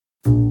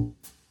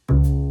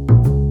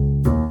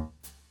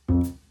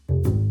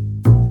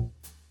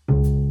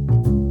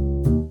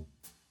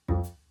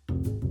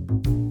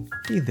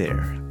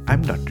there,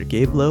 I'm Dr.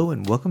 Gabe Lowe,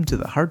 and welcome to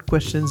the Hard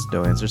Questions,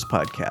 No Answers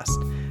podcast.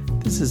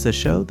 This is a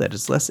show that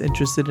is less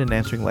interested in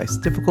answering life's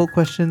difficult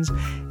questions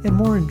and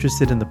more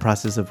interested in the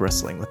process of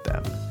wrestling with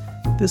them.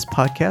 This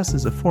podcast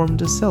is a forum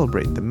to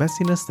celebrate the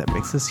messiness that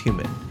makes us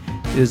human.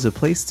 It is a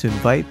place to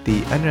invite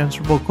the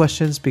unanswerable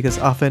questions because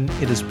often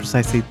it is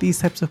precisely these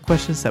types of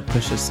questions that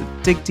push us to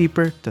dig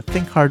deeper, to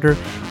think harder,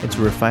 and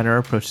to refine our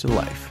approach to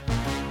life.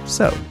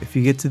 So, if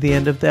you get to the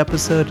end of the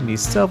episode and you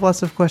still have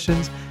lots of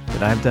questions,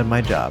 then I've done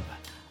my job.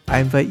 I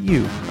invite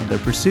you on the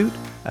pursuit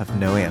of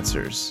no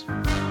answers.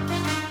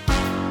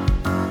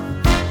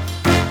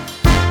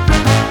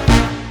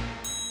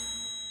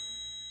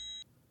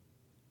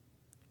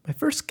 My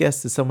first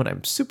guest is someone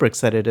I'm super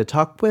excited to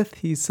talk with.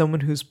 He's someone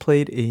who's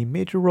played a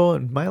major role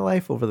in my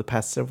life over the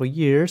past several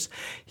years.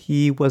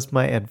 He was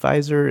my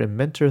advisor and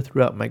mentor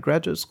throughout my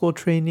graduate school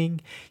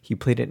training. He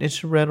played an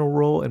instrumental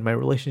role in my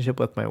relationship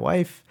with my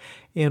wife.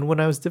 And when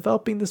I was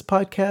developing this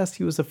podcast,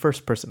 he was the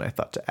first person I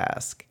thought to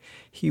ask.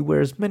 He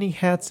wears many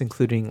hats,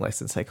 including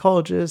licensed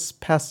psychologist,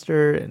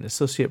 pastor, and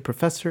associate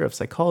professor of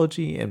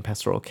psychology and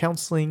pastoral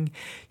counseling.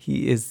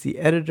 He is the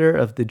editor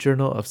of the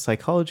Journal of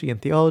Psychology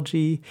and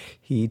Theology.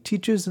 He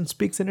teaches and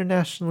speaks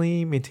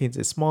internationally, maintains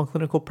a small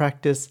clinical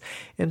practice,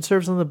 and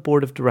serves on the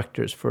board of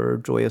directors for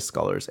Joyous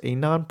Scholars, a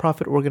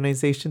nonprofit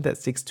organization that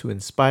seeks to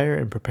inspire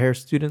and prepare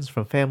students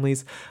from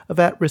families of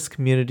at-risk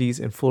communities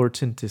in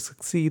Fullerton to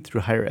succeed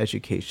through higher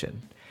education.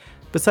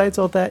 Besides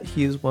all that,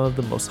 he is one of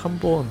the most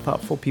humble and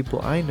thoughtful people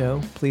I know.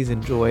 Please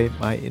enjoy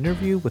my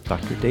interview with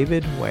Dr.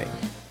 David Wang.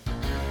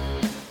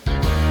 All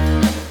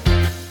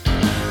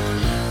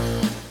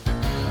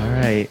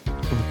right.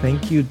 Well,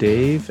 thank you,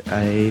 Dave.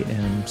 I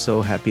am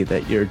so happy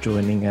that you're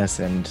joining us,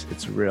 and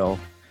it's a real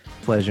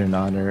pleasure and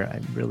honor.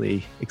 I'm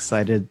really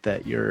excited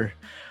that you're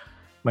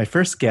my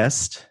first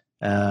guest.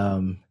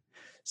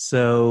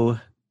 So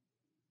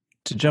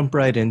to jump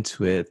right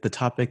into it, the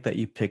topic that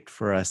you picked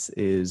for us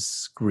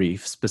is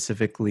grief,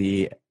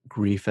 specifically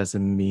grief as a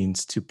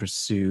means to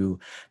pursue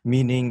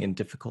meaning in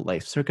difficult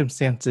life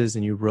circumstances.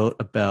 And you wrote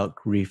about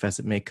grief as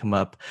it may come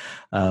up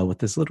with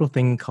this little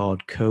thing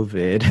called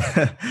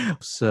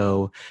COVID.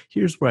 So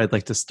here's where I'd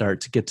like to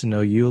start to get to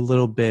know you a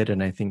little bit,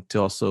 and I think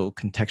to also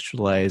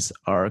contextualize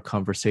our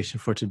conversation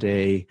for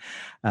today.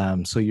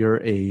 So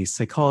you're a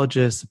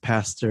psychologist, a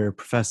pastor,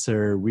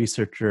 professor,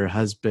 researcher,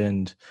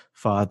 husband,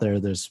 father.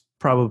 There's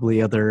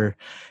probably other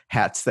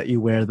hats that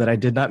you wear that I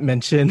did not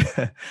mention.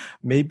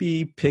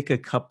 Maybe pick a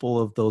couple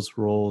of those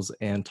roles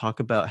and talk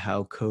about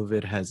how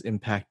COVID has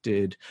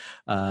impacted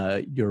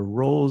your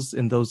roles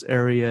in those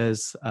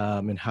areas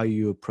and how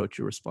you approach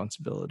your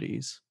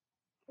responsibilities.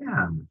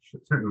 Yeah,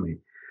 certainly.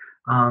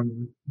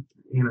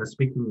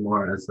 Speaking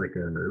more as like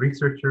a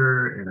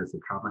researcher and as a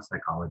trauma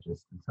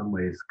psychologist, in some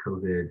ways,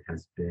 COVID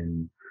has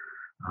been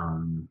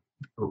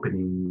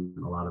opening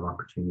a lot of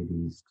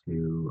opportunities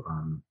to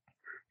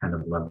kind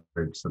of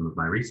leverage some of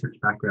my research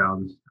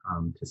background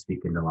to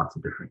speak into lots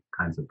of different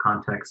kinds of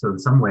contexts. So in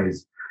some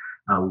ways,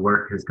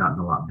 work has gotten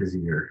a lot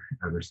busier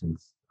ever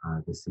since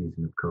the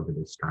season of COVID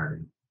has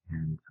started.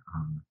 And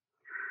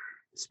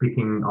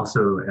speaking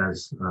also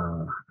as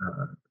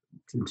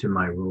into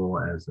my role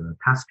as a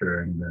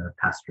pastor and the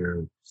pastor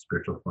of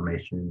spiritual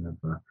formation of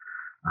a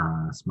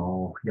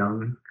small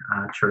young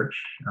church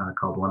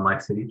called One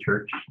Life City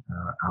Church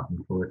out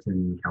in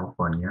Fullerton,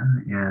 California.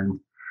 And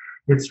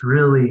it's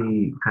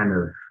really kind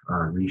of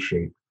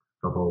reshaped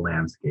the whole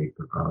landscape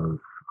of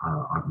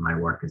my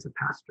work as a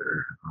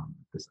pastor.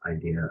 This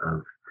idea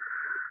of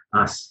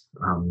us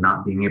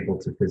not being able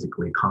to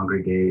physically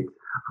congregate,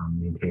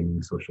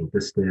 maintaining social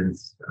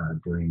distance,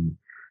 doing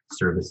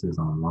services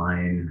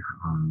online,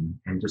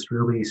 and just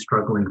really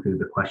struggling through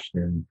the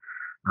question,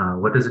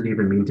 what does it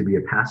even mean to be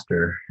a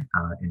pastor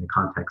in a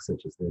context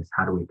such as this?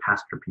 How do we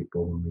pastor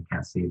people when we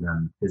can't see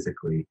them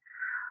physically?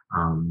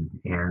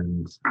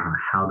 And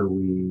how do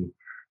we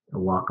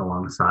walk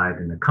alongside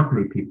and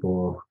accompany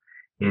people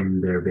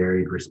in their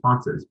varied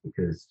responses?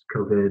 Because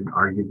COVID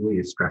arguably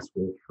is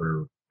stressful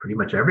for pretty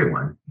much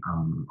everyone.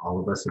 All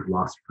of us have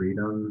lost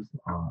freedoms.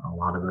 A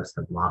lot of us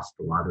have lost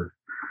a lot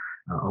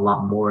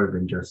more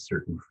than just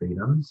certain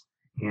freedoms.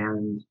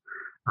 And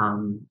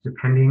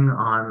depending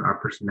on our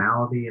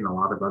personality and a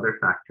lot of other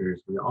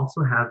factors, we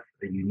also have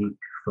a unique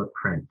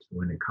footprint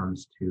when it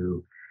comes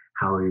to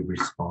how we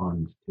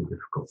respond to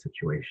difficult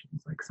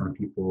situations. Like some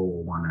people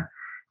will want to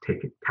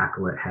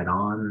tackle it head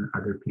on.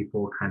 Other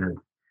people kind of,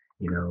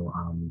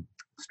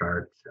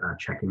 start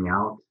checking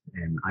out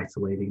and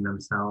isolating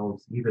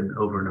themselves, even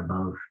over and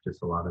above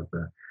just a lot of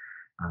the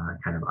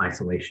kind of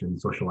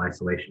social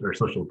isolation or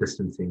social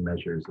distancing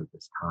measures at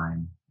this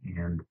time.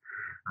 And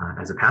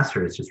as a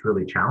pastor, it's just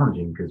really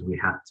challenging because we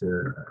have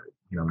to,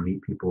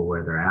 meet people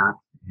where they're at.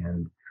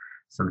 And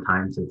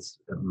sometimes it's,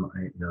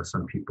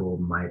 some people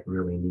might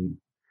really need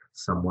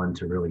someone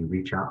to really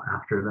reach out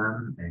after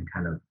them and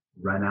kind of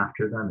run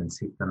after them and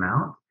seek them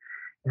out.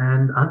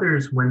 And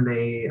others, when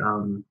they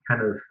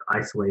kind of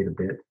isolate a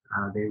bit,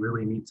 they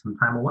really need some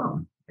time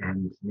alone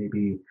and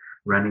maybe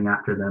running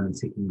after them and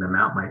seeking them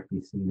out might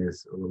be seen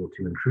as a little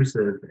too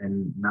intrusive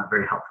and not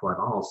very helpful at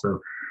all. So,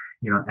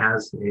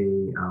 as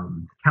a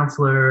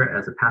counselor,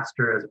 as a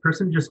pastor, as a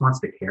person who just wants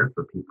to care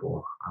for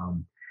people,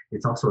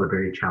 it's also a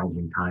very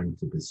challenging time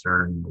to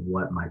discern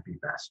what might be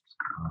best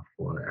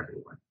for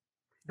everyone,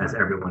 as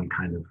everyone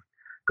kind of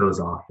goes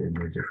off in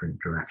their different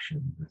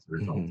directions as a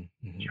result of Hmm.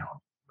 the Hmm.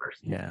 challenge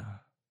person. Yeah.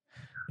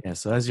 Yeah.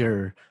 So as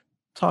you're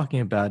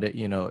talking about it,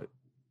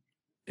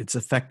 it's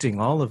affecting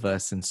all of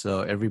us. And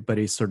so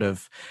everybody's sort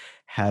of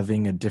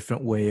having a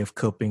different way of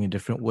coping, a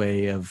different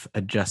way of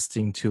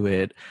adjusting to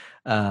it.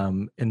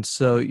 And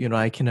so,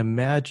 I can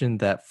imagine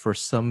that for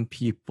some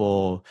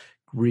people,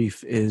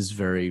 grief is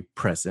very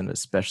present,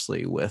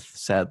 especially with,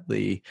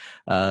 sadly,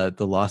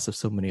 the loss of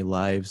so many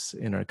lives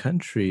in our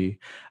country.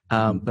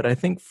 Mhm. But I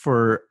think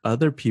for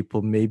other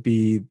people,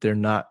 maybe they're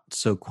not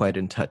so quite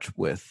in touch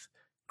with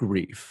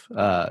grief.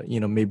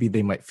 Maybe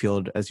they might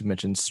feel, as you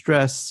mentioned,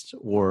 stressed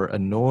or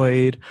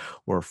annoyed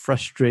or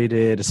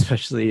frustrated,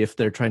 especially if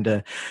they're trying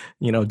to,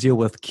 deal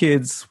with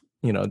kids,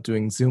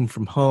 doing Zoom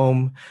from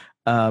home.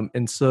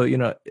 And so,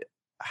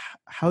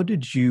 how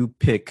did you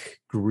pick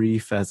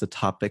grief as a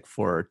topic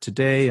for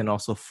today and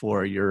also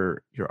for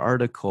your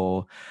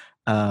article?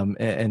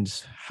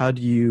 And how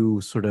do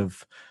you sort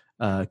of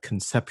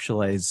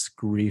conceptualize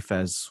grief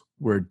as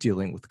we're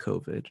dealing with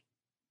COVID?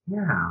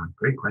 Yeah,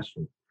 great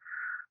question.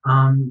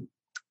 Um,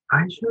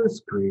 I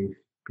chose grief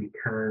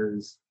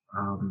because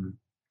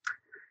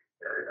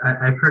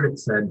I've heard it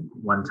said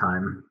one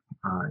time.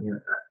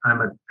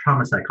 I'm a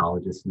trauma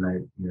psychologist, and I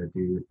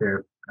do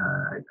therapy.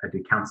 I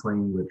do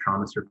counseling with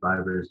trauma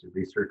survivors, do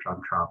research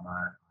on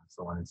trauma,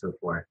 so on and so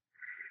forth.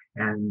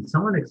 And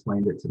someone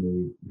explained it to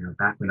me,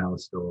 back when I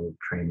was still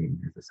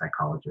training as a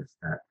psychologist,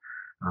 that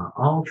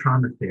all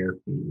trauma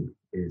therapy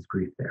is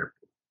grief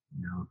therapy.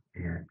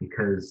 And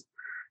because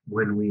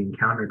when we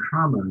encounter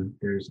trauma,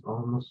 there's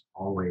almost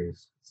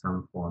always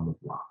some form of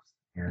loss,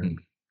 and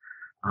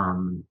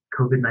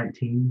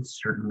COVID-19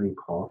 certainly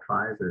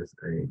qualifies as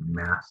a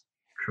mass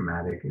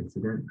traumatic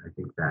incident. I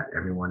think that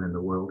everyone in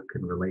the world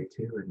can relate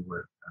to, and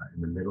we're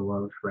in the middle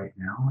of right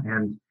now.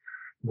 And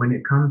when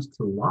it comes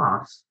to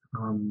loss,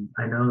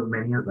 I know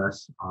many of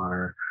us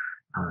are,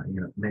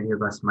 many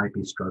of us might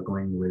be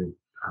struggling with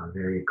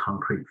very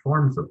concrete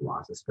forms of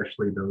loss,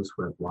 especially those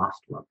who have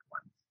lost loved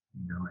ones,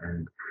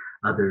 and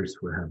others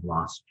who have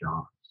lost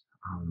jobs.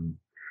 Um,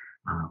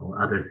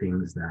 or other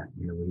things that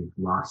we've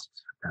lost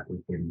that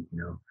we can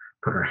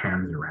put our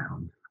hands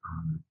around.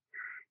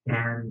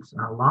 And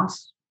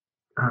loss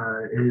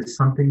is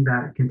something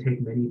that can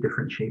take many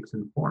different shapes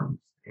and forms.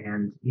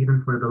 And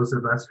even for those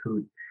of us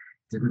who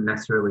didn't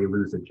necessarily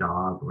lose a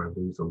job or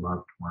lose a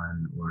loved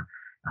one, or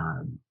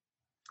um,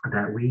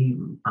 that we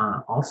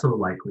also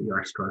likely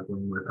are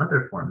struggling with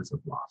other forms of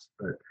loss.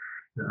 But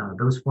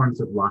those forms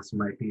of loss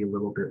might be a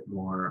little bit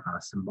more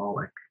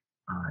symbolic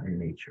in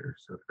nature.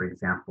 So, for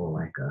example,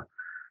 like a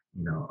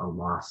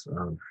loss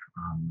of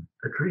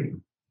a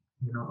dream,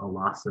 a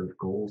loss of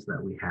goals that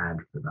we had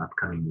for the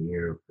upcoming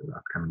year, for the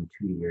upcoming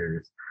 2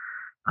 years,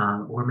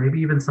 or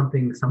maybe even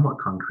something somewhat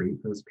concrete.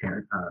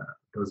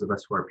 Those of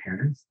us who are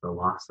parents, the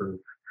loss of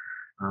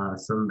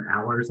some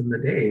hours in the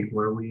day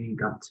where we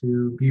got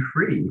to be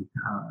free,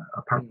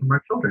 apart from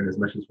our children, as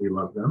much as we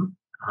love them.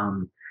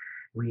 Um,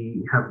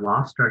 we have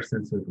lost our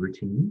sense of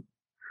routine,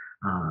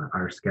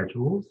 our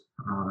schedules,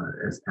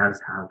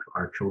 as have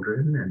our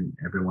children and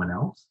everyone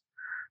else.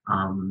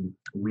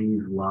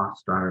 We've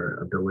lost our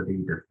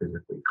ability to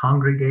physically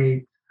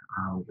congregate.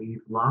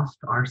 We've lost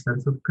our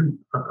sense of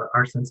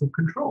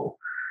control.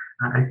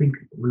 I think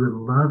we would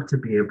love to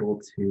be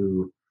able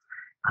to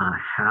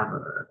have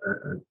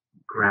a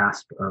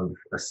grasp of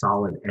a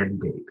solid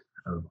end date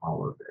of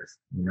all of this.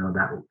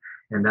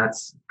 And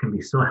that's can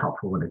be so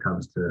helpful when it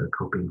comes to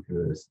coping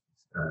through this,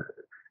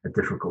 a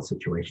difficult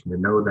situation. To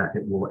know that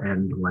it will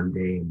end one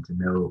day, and to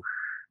know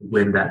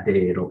when that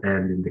day it'll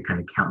end, and to kind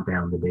of count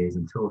down the days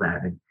until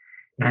that.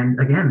 And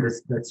again,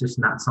 that's just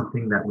not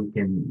something that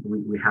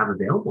we have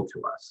available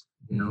to us.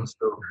 Mhm.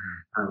 So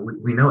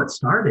we know it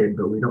started,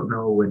 but we don't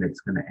know when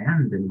it's going to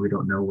end, and we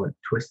don't know what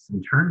twists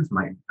and turns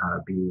might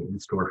be in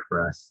store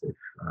for us if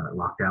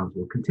lockdowns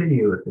will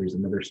continue, if there's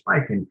another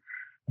spike, and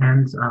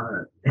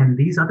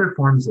these other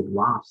forms of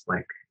loss,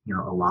 like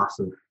a loss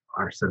of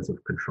our sense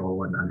of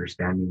control and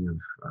understanding of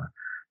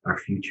our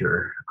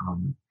future.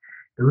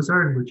 Those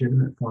are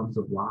legitimate forms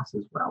of loss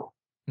as well.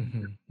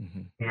 Mhm.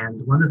 Mhm.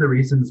 And one of the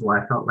reasons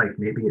why I felt like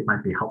maybe it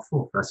might be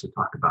helpful for us to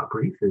talk about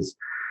grief is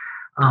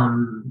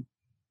um,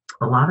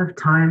 a lot of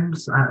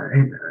times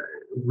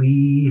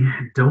we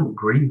don't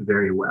grieve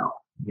very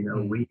well.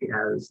 Mm.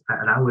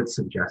 And I would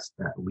suggest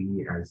that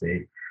we as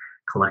a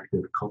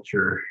collective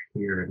culture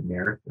here in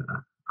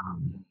America,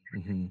 um,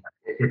 Mhm.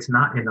 it's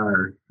not in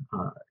our,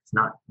 it's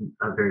not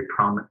a very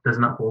prominent, does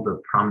not hold a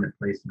prominent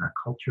place in our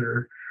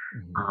culture.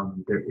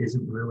 Mhm. There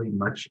isn't really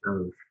much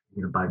of,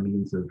 by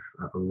means of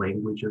a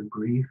language of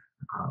grief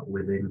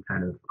within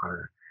kind of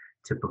our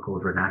typical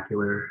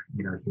vernacular,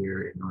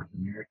 here in North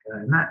America.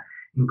 And that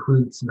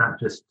includes not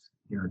just,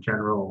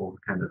 general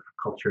kind of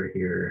culture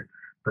here,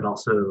 but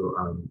also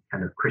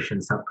kind of Christian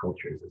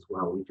subcultures as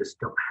well. We just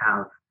don't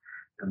have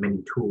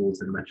many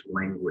tools and much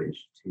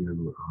language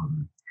to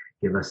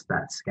give us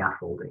that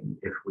scaffolding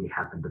if we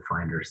happen to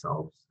find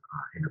ourselves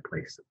in a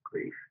place of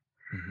grief.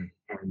 Hmm.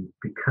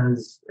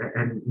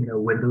 And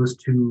when those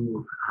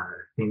two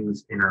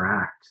things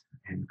interact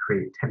and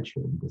create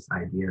tension, this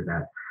idea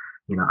that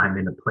I'm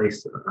in a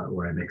place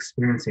where I'm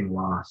experiencing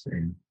loss,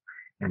 and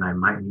I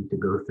might need to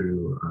go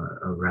through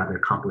a rather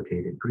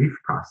complicated grief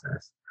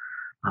process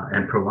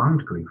and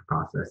prolonged grief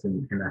process.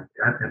 And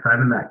if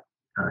I'm in that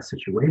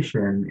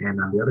situation, and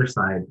on the other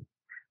side,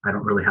 I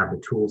don't really have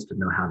the tools to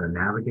know how to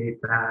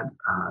navigate that,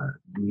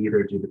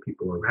 neither do the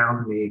people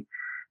around me,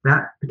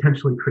 that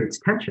potentially creates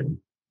tension.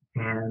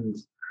 And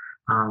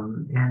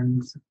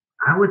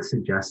I would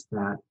suggest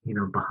that,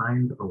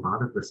 behind a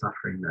lot of the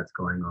suffering that's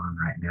going on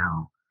right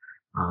now,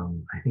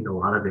 I think a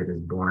lot of it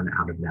is born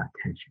out of that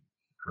tension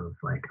of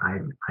like,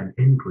 I'm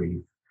in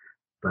grief,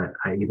 but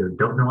I either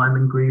don't know I'm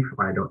in grief,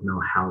 or I don't know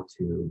how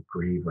to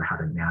grieve or how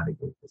to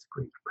navigate this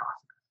grief process.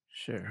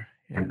 Sure.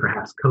 And Yeah.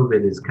 perhaps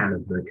COVID is kind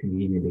of the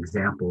convenient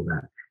example,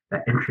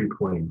 that entry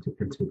point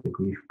into the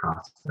grief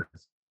process. I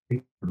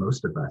think for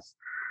most of us,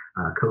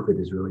 COVID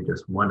is really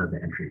just one of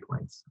the entry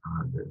points.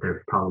 There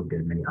have probably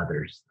been many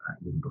others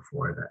even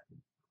before that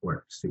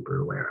weren't super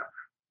aware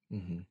of.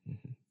 Hmm. Hmm.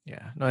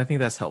 Yeah. No, I think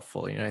that's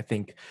helpful. I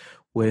think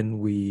when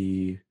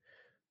we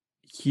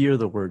hear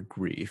the word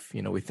grief,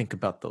 we think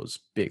about those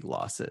big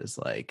losses,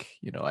 like,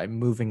 I'm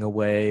moving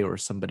away, or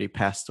somebody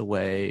passed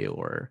away,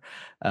 or,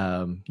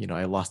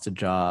 I lost a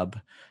job.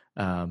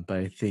 But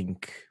I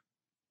think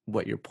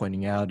what you're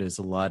pointing out is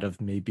a lot of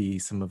maybe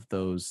some of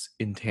those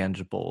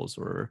intangibles,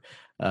 or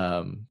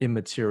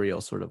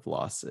immaterial sort of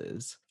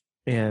losses.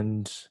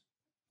 And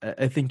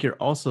I think you're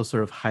also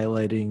sort of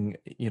highlighting,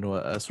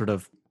 a sort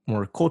of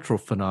more cultural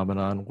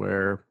phenomenon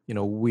where,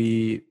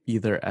 we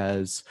either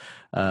as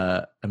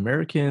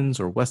Americans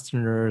or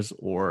Westerners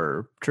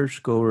or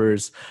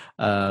churchgoers,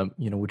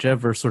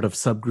 whichever sort of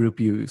subgroup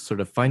you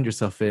sort of find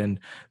yourself in,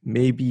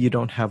 maybe you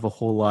don't have a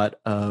whole lot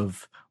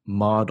of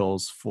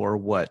models for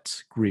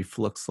what grief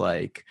looks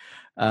like.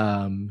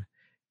 And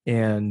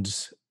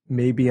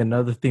maybe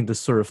another thing to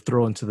sort of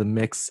throw into the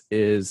mix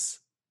is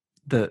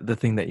the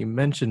thing that you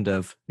mentioned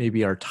of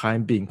maybe our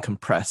time being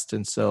compressed.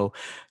 And so,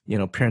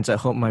 parents at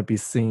home might be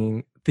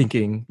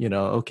thinking,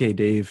 okay,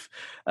 Dave,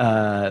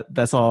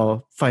 that's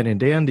all fine and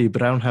dandy,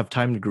 but I don't have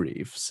time to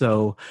grieve.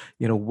 So,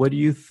 what do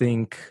you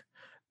think,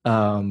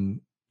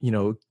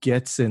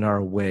 gets in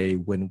our way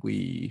when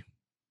we,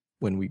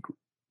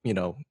 you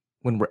know,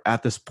 when we're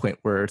at this point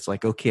where it's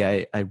like,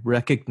 okay, I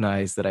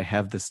recognize that I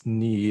have this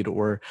need,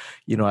 or,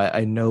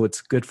 I know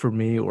it's good for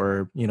me,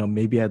 or,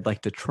 maybe I'd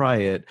like to try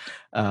it,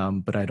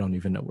 but I don't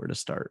even know where to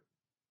start.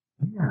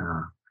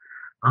 Yeah.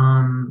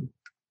 Um,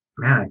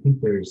 Man, I think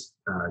there's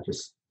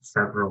just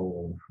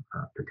several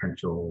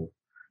potential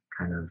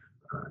kind of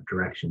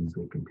directions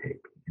we can take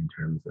in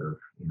terms of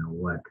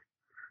what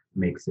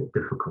makes it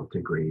difficult to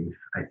grieve.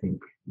 I think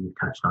you've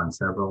touched on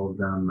several of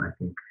them. I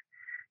think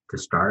to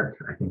start,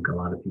 I think a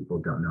lot of people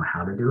don't know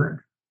how to do it.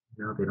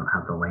 They don't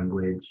have the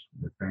language,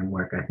 the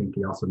framework. I think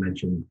you also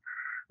mentioned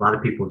a lot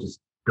of people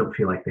just don't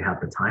feel like they have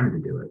the time to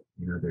do it.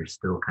 They're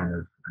still kind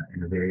of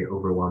in a very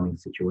overwhelming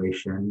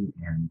situation,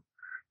 and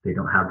they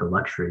don't have the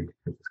luxury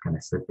to just kind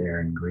of sit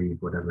there and grieve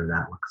whatever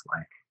that looks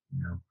like.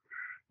 You know,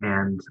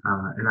 and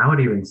I would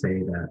even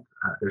say that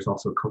there's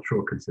also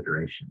cultural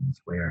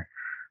considerations where,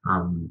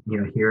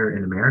 here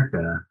in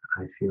America,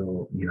 I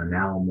feel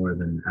now more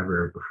than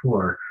ever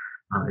before,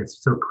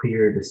 it's so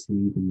clear to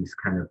see these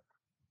kind of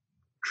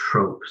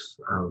tropes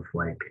of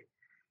like,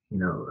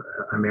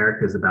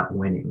 America is about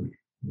winning.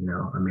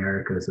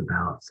 America is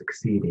about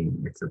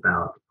succeeding. It's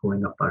about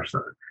pulling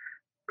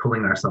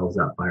ourselves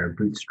up by our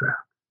bootstrap.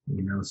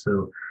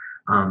 So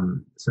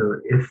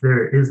if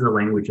there is a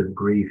language of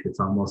grief, it's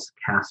almost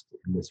cast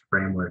in this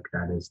framework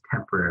that is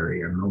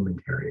temporary or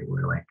momentary,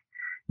 where like,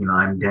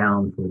 I'm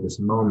down for this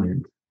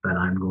moment, but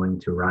I'm going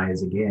to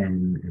rise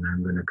again, and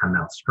I'm going to come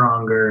out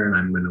stronger, and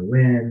I'm going to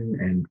win,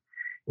 and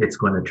it's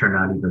going to turn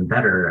out even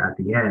better at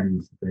the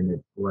end than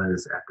it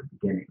was at the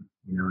beginning.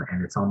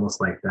 And it's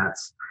almost like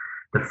that's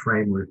the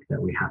framework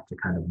that we have to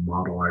kind of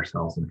model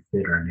ourselves and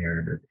fit our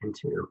narrative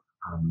into.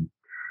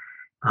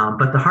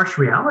 But the harsh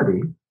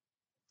reality,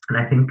 and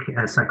I think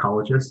as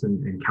psychologists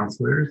and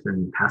counselors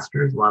and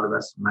pastors, a lot of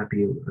us might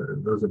be,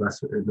 those of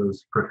us in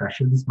those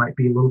professions might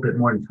be a little bit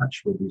more in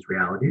touch with these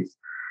realities,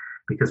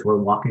 because we're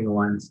walking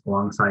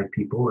alongside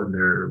people and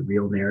their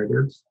real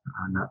narratives,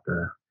 not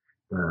the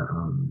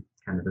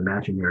kind of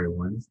imaginary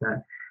ones.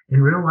 That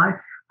in real life,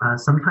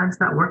 sometimes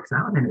that works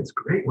out and it's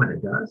great when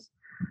it does,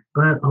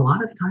 but a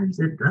lot of times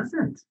it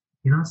doesn't.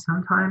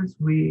 Sometimes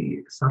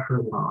we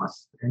suffer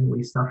loss and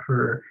we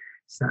suffer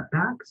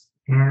setbacks,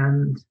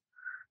 and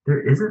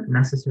there isn't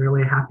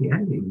necessarily a happy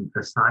ending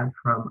aside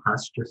from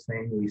us just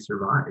saying we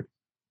survived.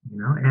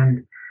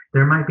 And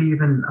there might be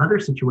even other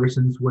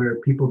situations where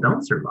people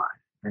don't survive,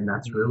 and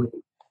that's really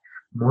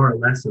more or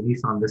less, at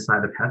least on this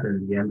side of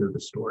heaven, the end of the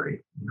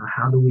story.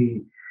 How do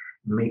we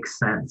make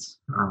sense?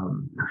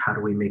 How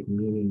do we make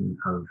meaning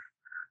of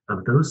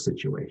those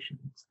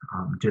situations?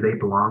 Do they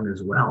belong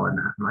as well? And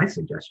my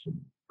suggestion,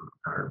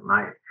 or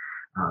my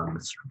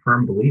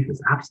firm belief,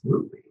 is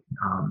absolutely.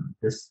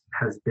 This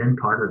has been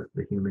part of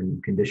the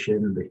human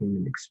condition, the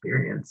human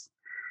experience,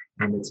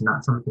 and it's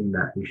not something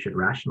that we should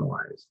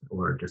rationalize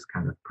or just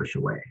kind of push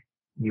away,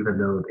 even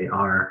though they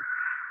are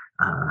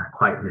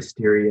quite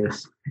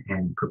mysterious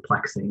and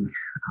perplexing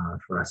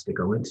for us to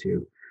go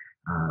into.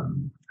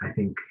 I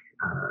think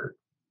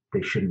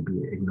they shouldn't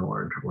be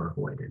ignored or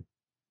avoided.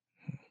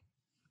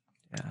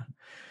 Yeah.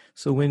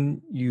 So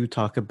when you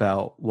talk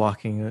about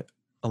walking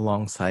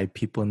alongside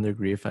people in their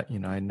grief,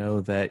 I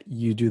know that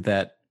you do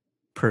that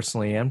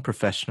personally and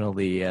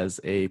professionally as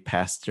a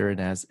pastor and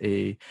as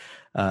a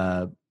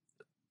uh,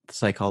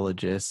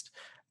 psychologist.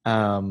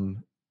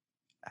 Um,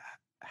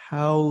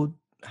 how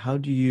how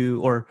do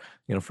you, or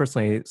first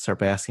let me start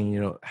by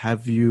asking,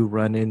 have you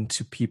run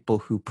into people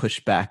who push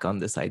back on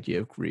this idea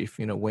of grief,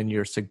 when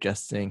you're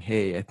suggesting,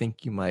 hey, I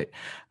think you might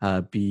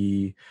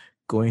be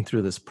going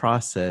through this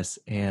process,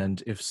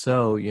 and if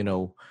so,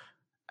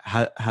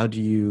 how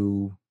do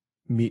you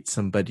meet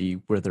somebody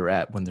where they're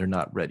at when they're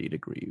not ready to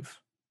grieve?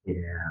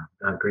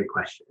 Yeah, great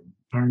question.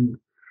 And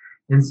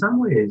in some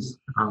ways,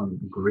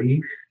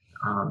 grief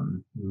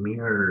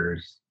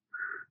mirrors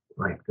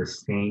like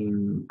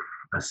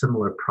a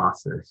similar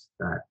process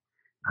that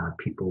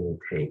people will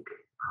take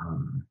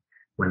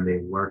when they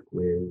work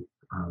with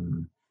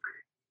um,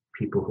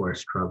 people who are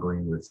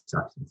struggling with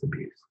substance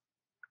abuse.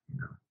 You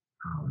know,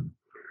 um,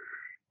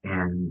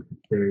 and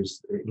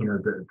there's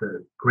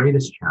the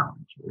greatest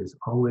challenge is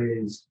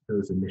always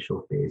those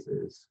initial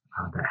phases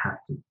that have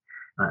to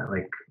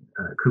like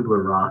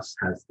Kubler-Ross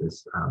has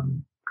this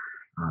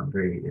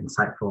very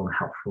insightful and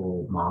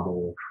helpful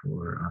model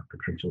for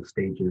potential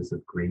stages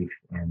of grief,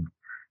 and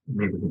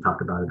maybe we can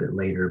talk about it a bit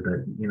later.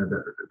 But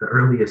the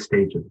earliest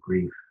stage of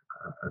grief,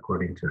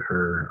 according to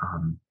her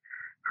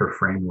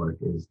framework,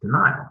 is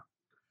denial.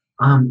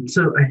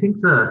 So I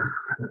think the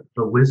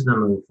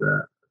wisdom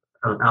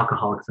of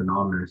Alcoholics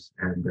Anonymous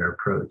and their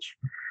approach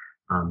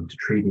to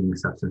treating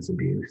substance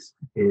abuse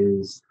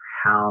is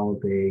how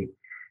they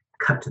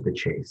cut to the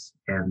chase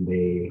and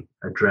they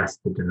address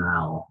the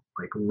denial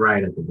like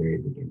right at the very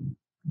beginning.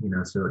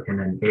 So in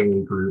an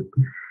AA group,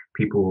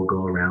 people will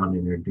go around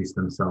and introduce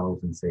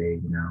themselves and say,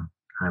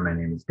 hi, my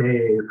name is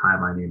Dave. Hi,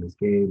 my name is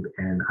Gabe,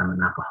 and I'm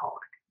an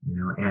alcoholic.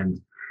 And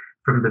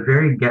from the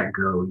very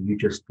get-go, you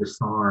just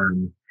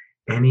disarm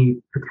any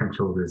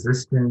potential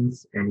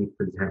resistance, any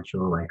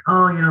potential like,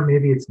 oh,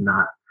 maybe it's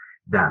not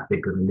that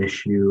big of an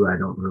issue. I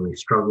don't really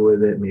struggle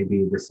with it.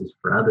 Maybe this is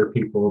for other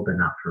people, but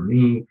not for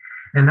me.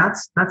 And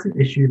that's an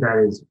issue that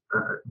is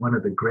one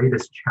of the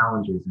greatest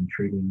challenges in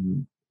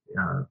treating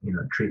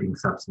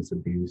substance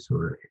abuse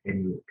or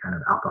any kind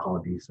of alcohol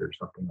abuse or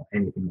something,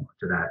 anything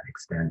to that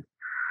extent.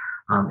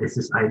 It's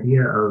this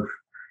idea of,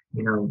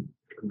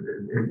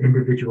 an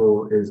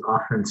individual is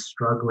often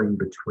struggling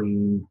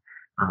between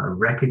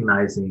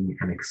recognizing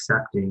and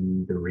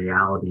accepting the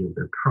reality of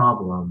the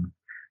problem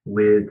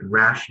with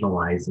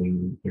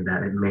rationalizing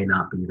that it may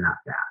not be that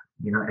bad.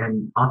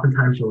 And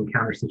oftentimes you'll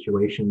encounter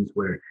situations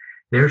where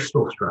they're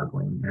still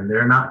struggling and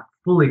they're not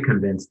fully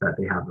convinced that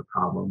they have the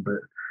problem, but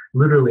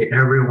literally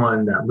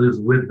everyone that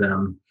lives with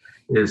them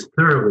is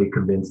thoroughly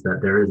convinced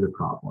that there is a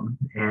problem.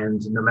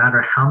 And no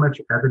matter how much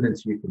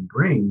evidence you can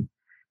bring,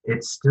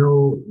 it's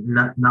still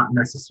not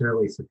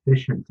necessarily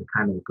sufficient to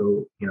kind of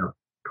go,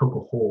 poke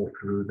a hole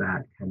through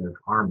that kind of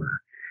armor.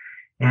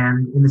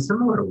 And in a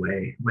similar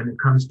way, when it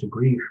comes to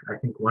grief, I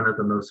think one of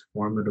the most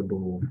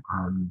formidable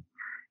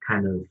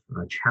kind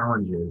of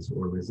challenges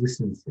or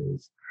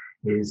resistances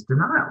is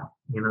denial.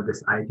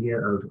 This idea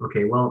of,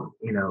 okay, well,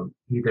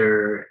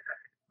 either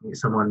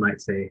someone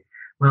might say,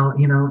 well,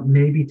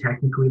 maybe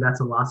technically that's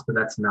a loss, but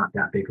that's not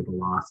that big of a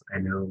loss. I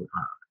know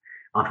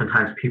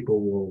oftentimes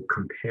people will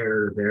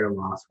compare their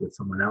loss with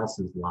someone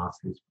else's loss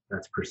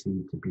that's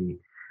perceived to be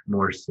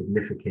more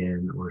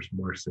significant or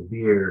more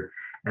severe,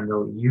 and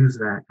they'll use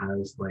that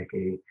as like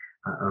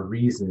a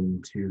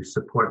reason to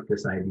support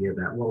this idea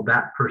that, well,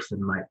 that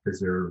person might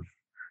deserve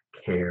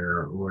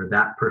care, or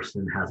that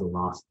person has a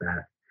loss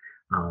that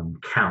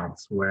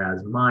counts,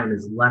 whereas mine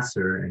is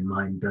lesser and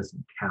mine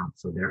doesn't count,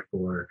 so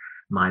therefore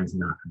mine's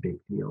not a big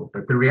deal.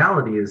 But the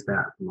reality is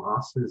that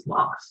loss is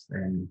loss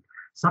and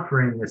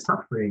suffering is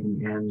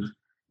suffering,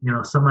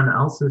 and someone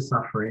else's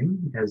suffering,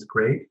 as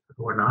great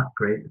or not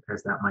great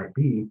as that might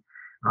be,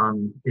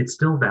 it's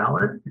still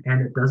valid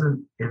and it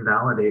doesn't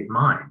invalidate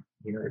mine.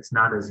 It's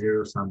not a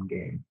zero-sum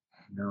game.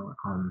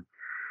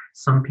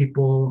 Some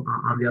people,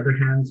 on the other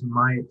hand,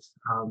 might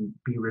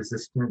be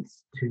resistant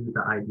to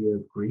the idea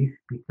of grief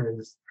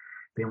because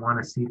they want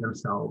to see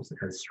themselves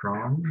as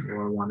strong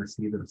or want to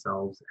see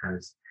themselves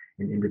as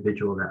an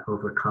individual that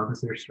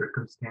overcomes their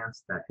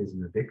circumstance, that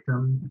isn't a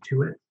victim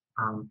to it.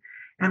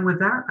 And with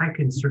that, I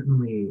can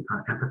certainly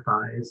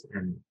empathize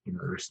and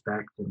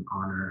respect and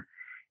honor.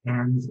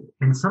 And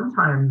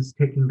sometimes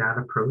taking that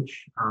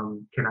approach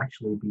can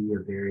actually be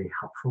a very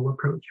helpful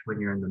approach when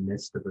you're in the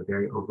midst of a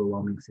very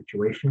overwhelming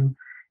situation.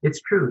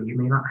 It's true, you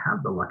may not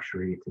have the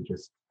luxury to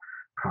just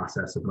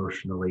process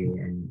emotionally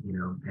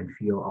and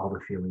feel all the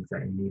feelings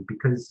that you need,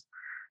 because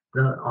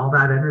all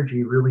that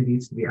energy really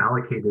needs to be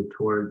allocated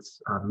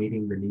towards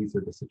meeting the needs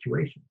of the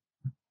situation.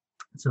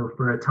 So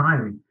for a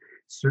time,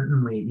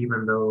 certainly,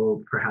 even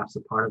though perhaps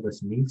a part of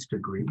us needs to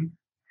grieve,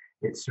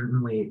 it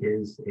certainly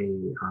is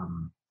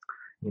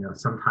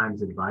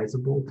sometimes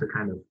advisable to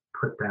kind of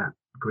put that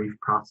grief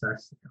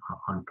process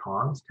on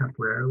pause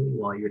temporarily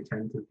while you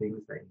attend to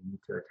things that you need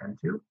to attend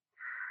to.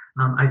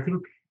 I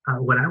think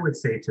what I would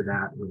say to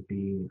that would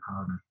be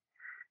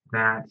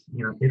that,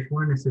 if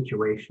we're in a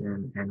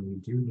situation and we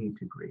do need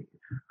to grieve,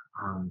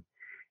 um,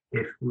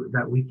 if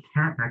that we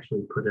can't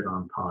actually put it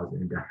on pause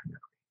indefinitely.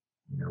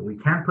 We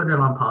can put it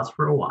on pause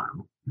for a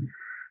while,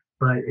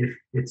 but if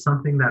it's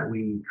something that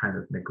we kind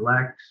of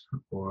neglect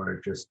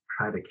or just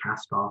try to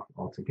cast off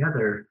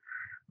altogether,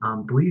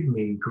 believe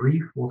me,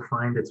 grief will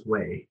find its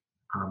way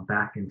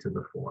back into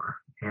the fore.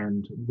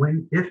 And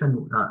when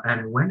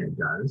it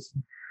does,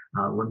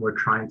 when we're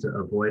trying to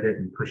avoid it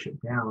and push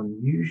it down,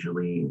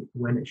 usually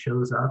when it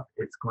shows up,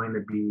 it's going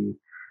to be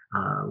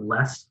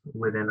less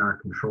within our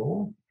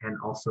control and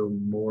also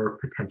more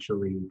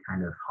potentially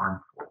kind of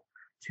harmful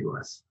to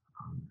us.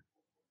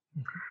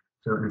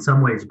 So in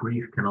some ways,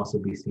 grief can also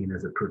be seen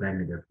as a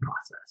preventative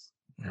process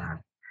that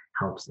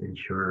helps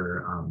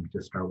ensure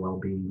just our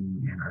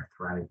well-being and our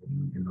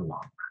thriving in the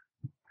long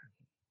run.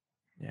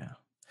 Yeah.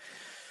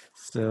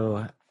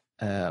 So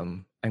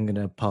I'm going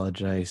to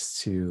apologize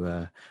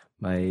to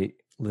my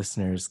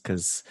listeners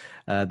because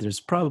there's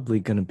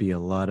probably going to be a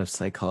lot of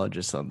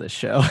psychologists on this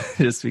show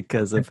just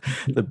because of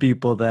the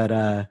people that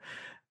I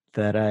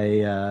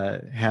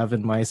have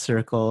in my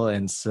circle.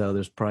 And so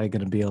there's probably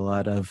going to be a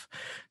lot of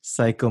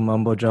psycho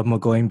mumbo jumbo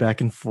going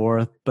back and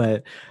forth.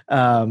 But,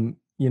 from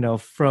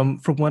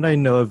what I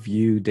know of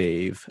you,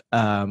 Dave,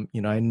 I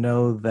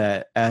know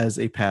that as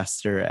a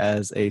pastor,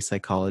 as a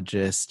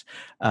psychologist,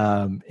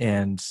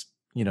 and,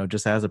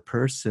 just as a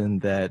person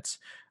that,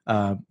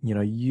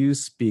 you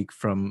speak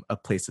from a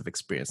place of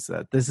experience,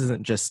 that this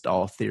isn't just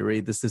all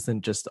theory. This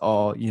isn't just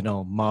all,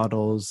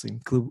 models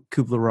and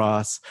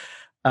Kubler-Ross.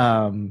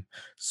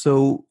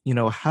 So,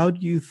 how do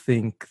you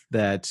think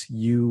that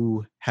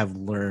you have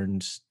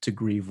learned to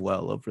grieve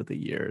well over the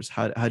years?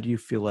 How do you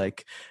feel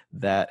like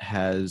that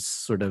has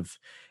sort of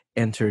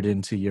entered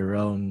into your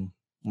own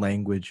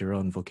language, your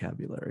own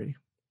vocabulary?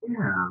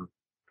 Yeah,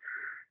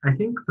 I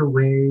think the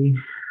way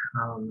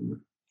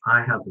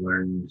I have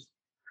learned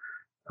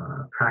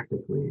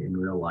practically in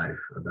real life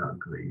about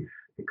grief,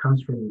 it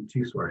comes from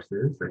two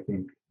sources. I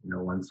think,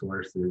 one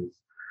source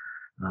is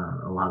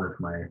a lot of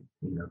my,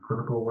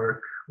 clinical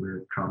work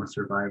with trauma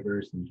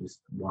survivors and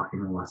just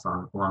walking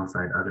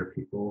alongside other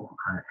people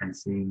and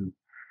seeing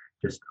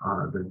just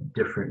the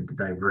different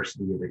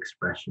diversity of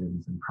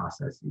expressions and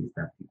processes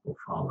that people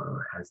follow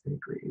as they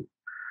grieve.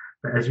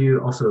 But as you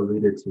also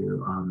alluded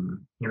to,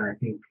 I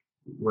think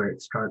where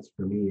it starts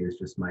for me is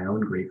just my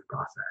own grief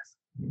process,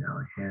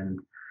 and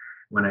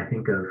when I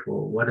think of,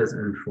 well, what has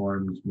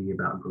informed me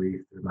about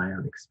grief through my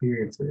own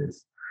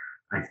experiences,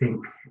 I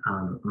think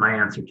my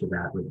answer to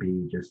that would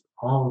be just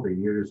all the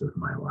years of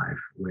my life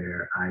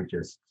where I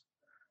just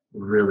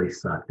really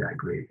sucked at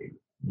grieving,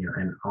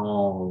 and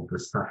all the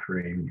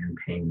suffering and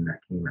pain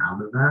that came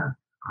out of that,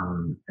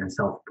 and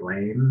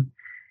self-blame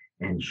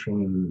and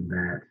shame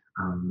that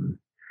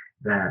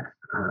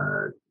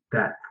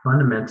that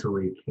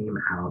fundamentally came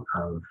out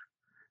of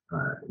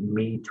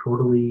me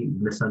totally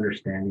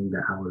misunderstanding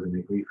that I was in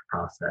a grief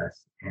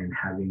process and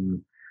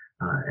having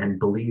and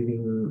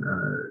believing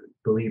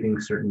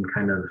certain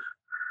kind of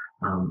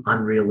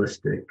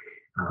unrealistic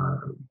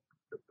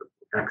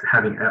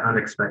having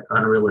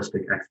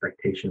unrealistic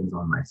expectations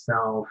on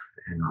myself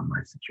and on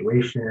my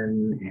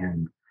situation,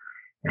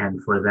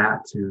 and for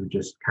that to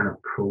just kind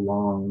of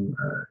prolong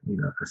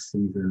a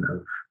season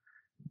of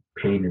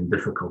pain and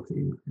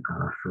difficulty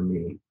for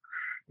me.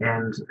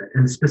 And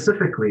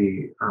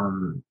specifically,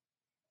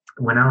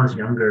 when I was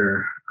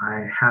younger,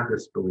 I had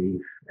this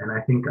belief, and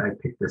I think I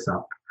picked this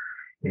up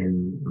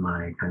in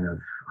my kind of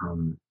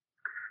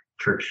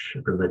church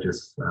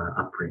religious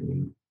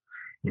upbringing.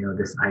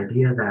 This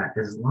idea that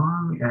as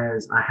long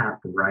as I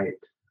have the right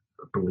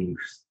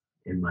beliefs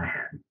in my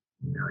head,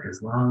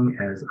 as long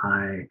as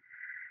I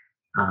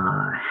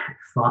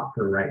thought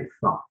the right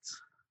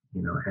thoughts,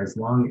 as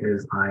long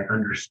as I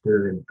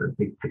understood the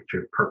big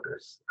picture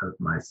purpose of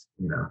my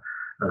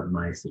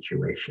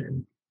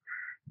situation,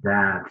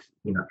 that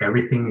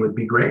everything would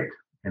be great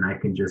and I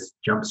can just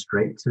jump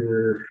straight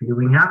to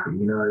feeling happy.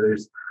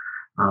 There's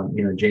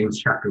James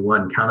chapter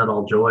 1, count it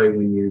all joy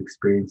when you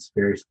experience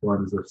various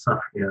forms of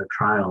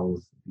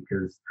trials,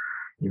 because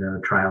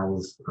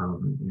trials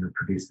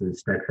produces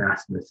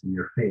steadfastness in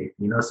your faith.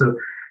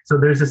 So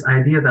there's this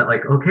idea that,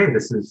 like, okay,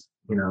 this is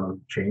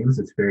James,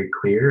 it's very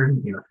clear,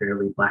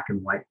 fairly black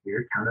and white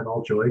here. Count it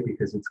all joy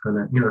because it's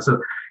gonna,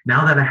 so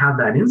now that I have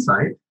that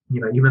insight,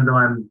 even though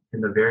I'm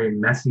in the very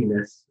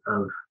messiness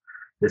of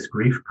this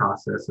grief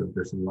process of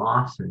this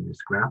loss and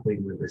just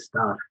grappling with this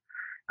stuff,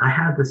 I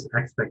had this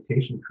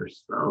expectation for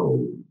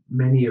so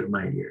many of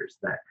my years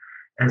that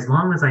as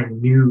long as I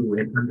knew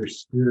and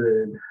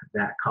understood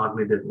that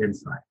cognitive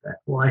insight, that,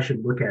 well, I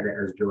should look at it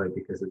as joy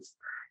because it's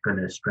going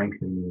to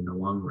strengthen me in the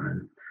long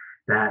run,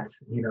 that,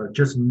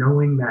 just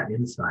knowing that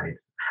insight,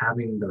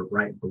 having the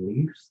right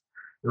beliefs,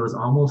 it was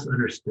almost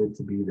understood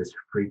to be this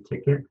free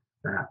ticket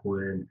that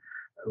would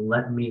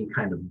let me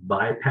kind of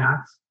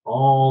bypass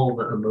all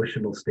the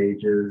emotional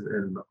stages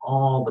and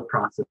all the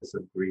process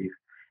of grief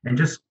and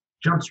just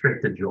jump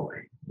straight to joy,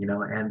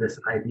 and this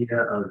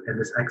idea of, and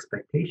this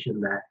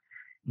expectation that,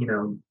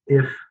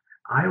 if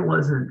I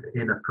wasn't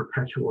in a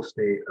perpetual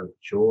state of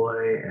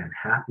joy and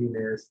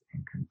happiness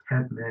and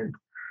contentment,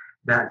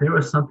 that there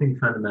was something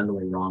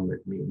fundamentally wrong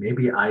with me.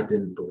 Maybe I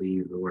didn't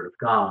believe the word of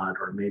God,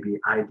 or maybe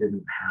I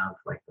didn't have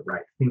like the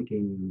right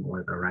thinking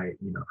or the right,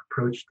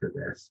 approach to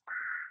this.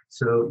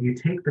 So you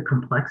take the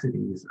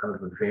complexities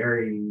of a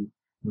very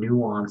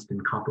nuanced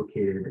and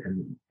complicated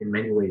and in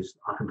many ways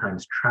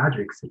oftentimes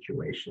tragic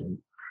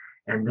situation,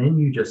 and then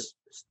you just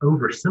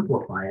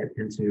oversimplify it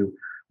into,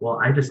 well,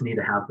 I just need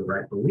to have the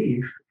right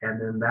belief,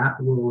 and then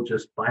that will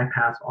just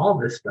bypass all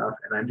this stuff,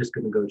 and I'm just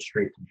going to go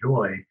straight to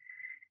joy.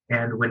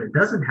 And when it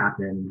doesn't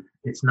happen,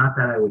 it's not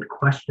that I would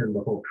question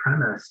the whole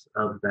premise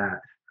of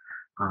that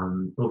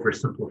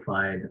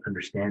oversimplified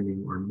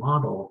understanding or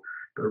model,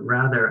 but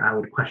rather I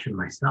would question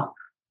myself.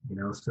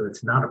 So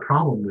it's not a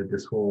problem with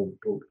this whole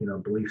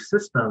belief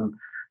system,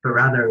 but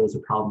rather it was a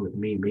problem with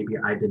me. Maybe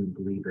I didn't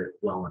believe it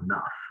well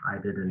enough. I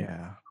didn't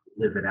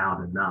live it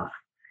out enough.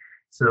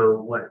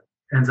 So what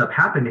ends up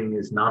happening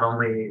is not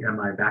only am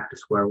I back to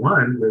square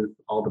one with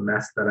all the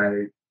mess that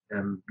I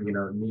am,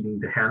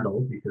 needing to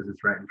handle because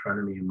it's right in front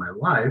of me in my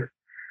life,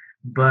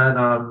 but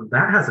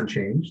that hasn't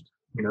changed,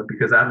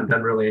 because I haven't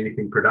done really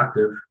anything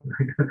productive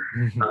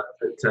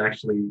to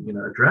actually,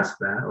 address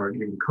that or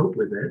even cope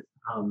with it.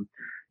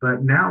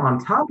 But now on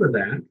top of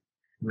that,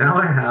 now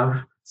I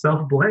have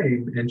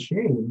self-blame and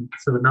shame.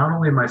 So not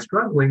only am I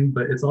struggling,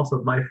 but it's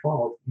also my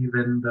fault,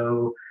 even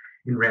though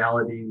in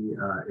reality,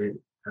 it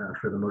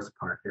for the most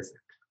part isn't.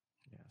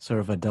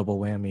 Sort of a double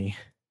whammy.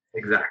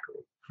 Exactly.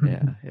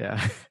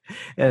 Yeah.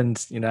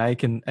 And, I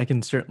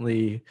can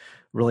certainly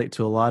relate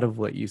to a lot of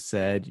what you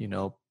said,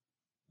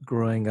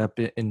 growing up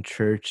in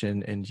church,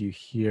 and you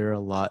hear a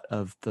lot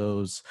of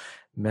those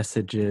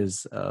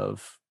messages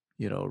of,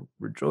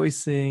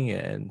 rejoicing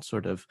and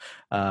sort of,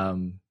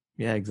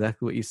 yeah,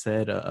 exactly what you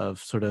said, of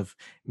sort of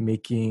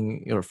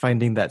making or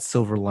finding that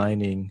silver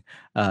lining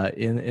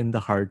in the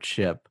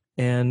hardship.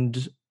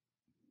 And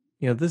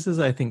this is,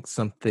 I think,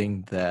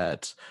 something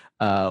that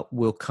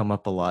will come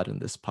up a lot in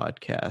this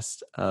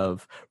podcast,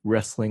 of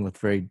wrestling with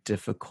very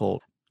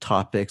difficult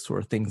topics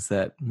or things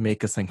that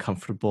make us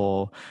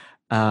uncomfortable.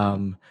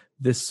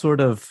 This sort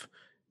of,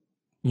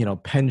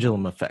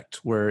 pendulum effect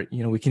where,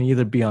 we can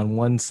either be on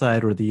one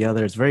side or the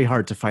other. It's very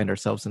hard to find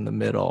ourselves in the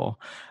middle.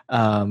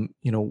 Why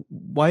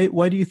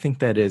do you think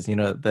that is?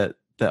 That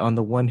on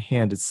the one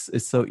hand,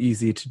 it's so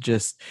easy to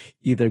just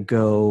either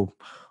go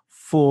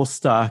full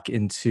stock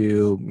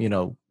into,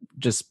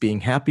 just being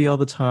happy all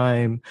the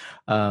time,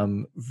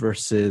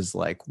 versus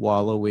like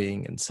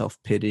wallowing and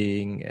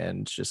self-pitying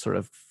and just sort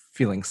of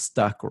feeling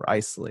stuck or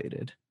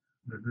isolated.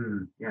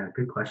 Mm-hmm. Yeah,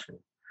 good question.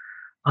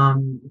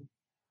 Um,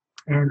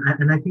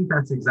 and I think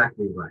that's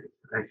exactly right.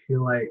 I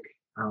feel like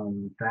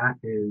that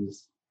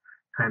is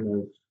kind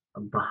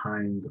of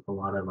behind a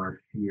lot of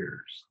our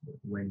fears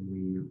when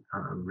we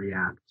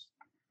react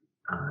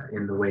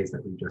in the ways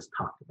that we just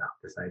talked about.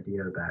 This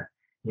idea that,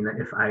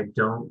 if I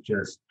don't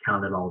just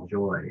count it all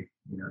joy,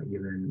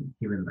 even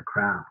the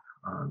crap,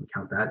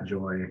 count that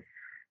joy,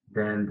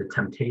 then the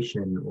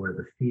temptation or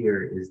the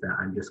fear is that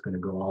I'm just going to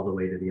go all the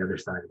way to the other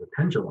side of the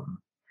pendulum,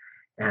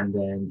 and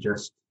then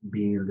just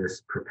be in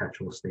this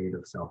perpetual state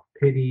of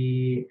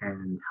self-pity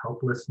and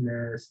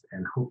helplessness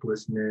and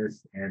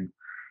hopelessness, and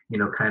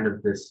kind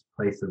of this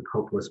place of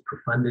hopeless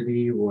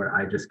profundity where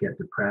I just get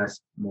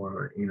depressed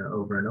more,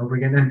 over and over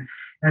again.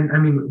 And I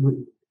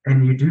mean,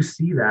 and you do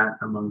see that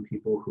among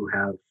people who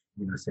have,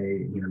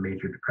 say,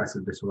 major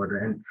depressive disorder,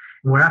 and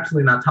we're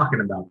absolutely not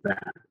talking about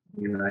that.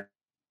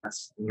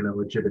 That's,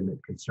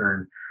 legitimate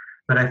concern.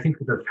 But I think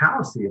the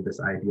fallacy of this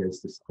idea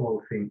is this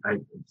whole thing,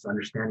 it's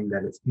understanding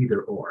that it's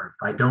either or.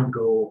 If I don't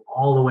go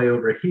all the way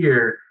over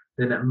here,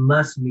 then it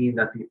must mean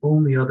that the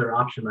only other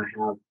option I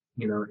have,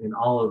 in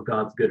all of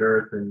God's good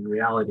earth and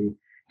reality,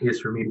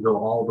 is for me to go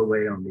all the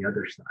way on the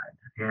other side.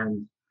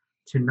 And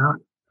to not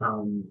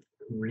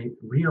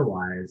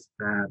realize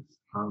that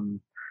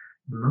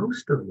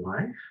most of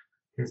life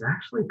is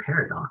actually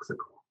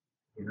paradoxical,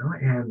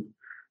 and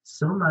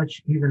so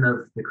much even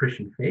of the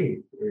Christian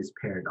faith is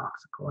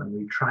paradoxical. And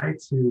we try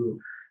to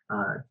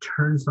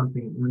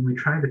when we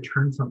try to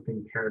turn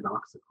something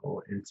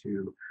paradoxical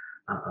into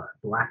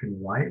black and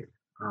white,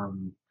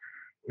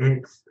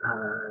 it's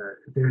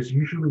there's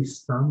usually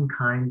some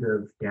kind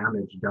of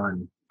damage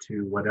done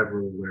to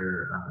whatever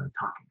we're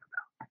talking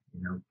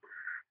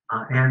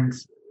about, and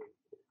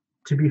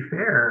to be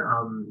fair,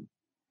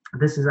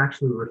 this is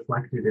actually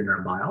reflected in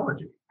our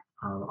biology.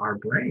 Our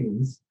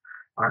brains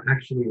are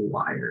actually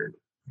wired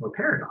for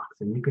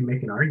paradox, and you can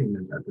make an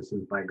argument that this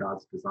is by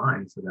God's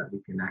design so that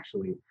we can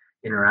actually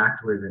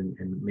interact with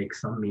and make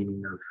some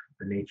meaning of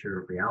the nature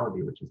of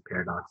reality, which is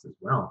paradox as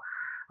well.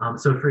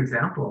 So, for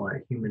example,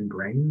 human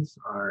brains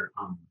are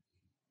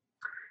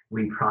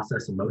we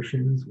process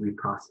emotions, we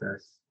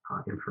process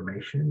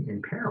information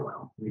in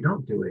parallel. We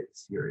don't do it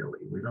serially.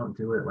 We don't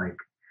do it like,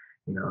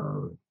 you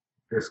know,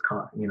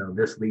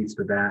 this leads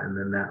to that, and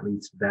then that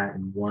leads to that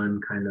in one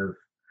kind of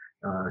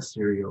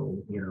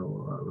serial,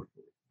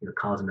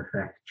 cause and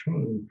effect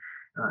chain.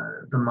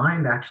 The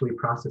mind actually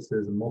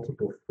processes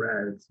multiple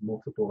threads,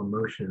 multiple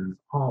emotions,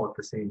 all at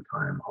the same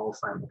time, all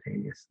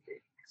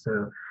simultaneously.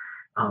 So,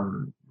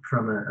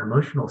 from an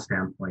emotional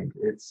standpoint,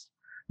 it's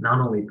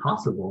not only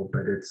possible,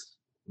 but it's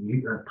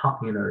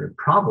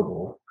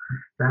probable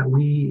that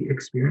we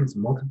experience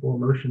multiple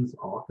emotions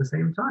all at the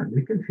same time.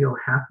 We can feel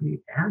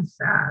happy and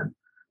sad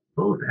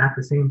both at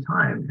the same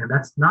time, and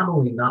that's not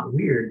only not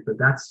weird, but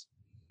that's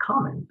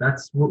common.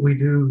 That's what we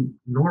do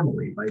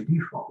normally by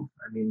default.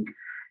 I mean,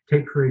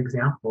 take for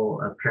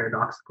example a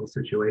paradoxical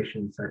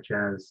situation such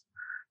as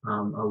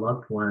a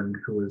loved one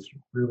who was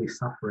really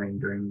suffering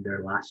during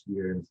their last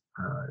years,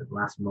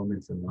 last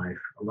moments in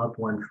life, a loved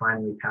one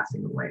finally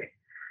passing away.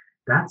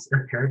 That's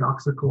a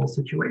paradoxical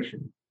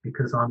situation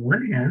because on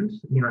one hand,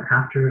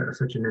 after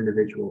such an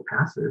individual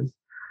passes,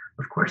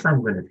 of course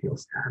I'm going to feel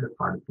sad. A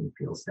part of me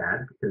feels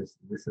sad because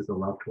this is a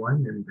loved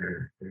one and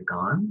they're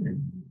gone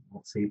and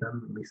won't see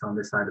them at least on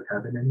this side of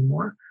heaven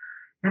anymore.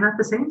 And at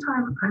the same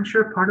time, I'm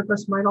sure part of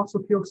us might also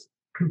feel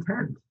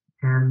content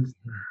and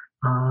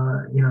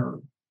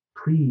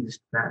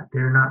pleased that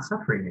they're not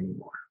suffering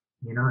anymore.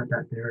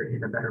 That they're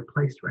in a better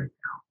place right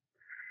now.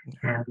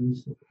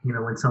 And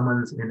when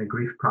someone's in a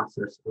grief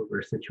process over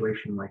a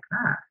situation like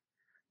that,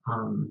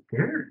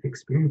 they're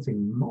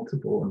experiencing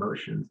multiple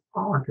emotions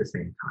all at the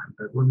same time.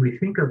 But when we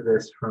think of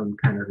this from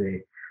kind of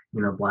a,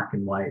 black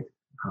and white,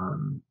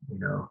 um, you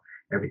know,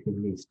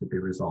 everything needs to be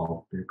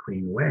resolved in a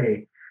clean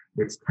way,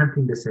 it's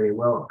tempting to say,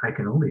 well, I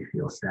can only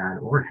feel sad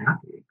or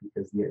happy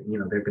because, they're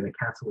going to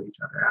cancel each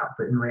other out.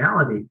 But in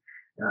reality,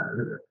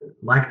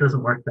 life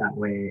doesn't work that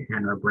way,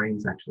 and our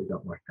brains actually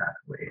don't work that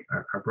way.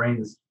 Our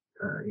brains,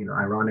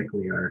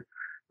 ironically, are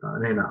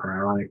they not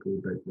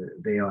ironically, but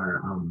they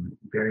are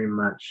very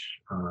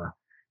much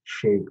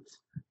shaped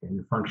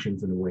and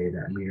functions in a way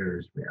that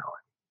mirrors reality.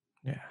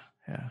 Yeah,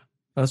 yeah.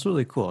 That's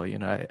really cool.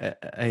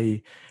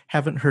 I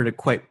haven't heard it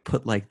quite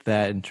put like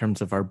that in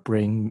terms of our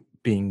brain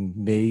being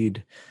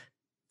made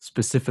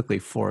specifically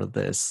for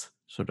this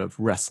sort of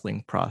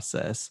wrestling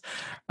process.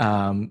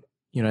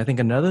 I think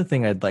another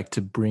thing I'd like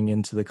to bring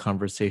into the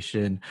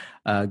conversation,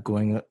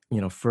 going,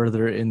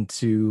 further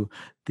into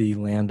the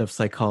land of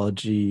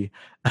psychology,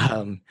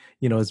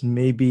 is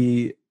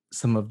maybe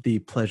some of the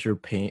pleasure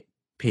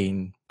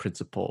pain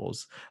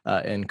principles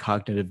and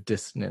cognitive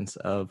dissonance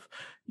of,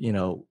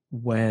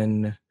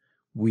 when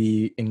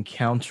we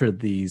encounter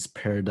these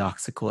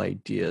paradoxical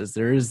ideas,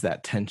 there is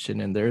that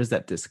tension and there is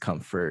that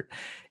discomfort.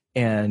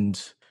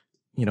 And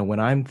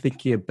when I'm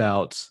thinking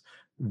about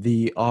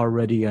the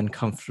already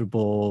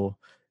uncomfortable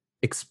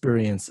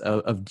experience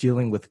of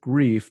dealing with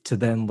grief, to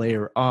then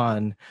layer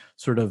on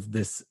sort of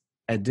this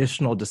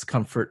additional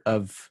discomfort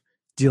of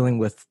dealing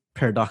with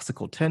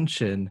paradoxical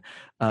tension,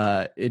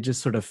 it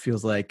just sort of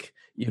feels like,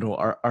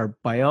 our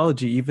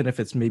biology, even if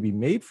it's maybe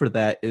made for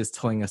that, is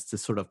telling us to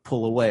sort of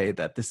pull away,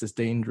 that this is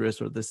dangerous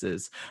or this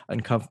is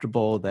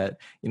uncomfortable, that,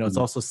 it's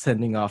Mm. also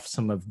sending off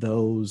some of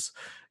those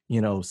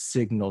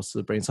signals to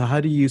the brain. So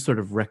how do you sort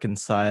of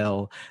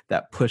reconcile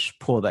that push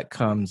pull that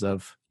comes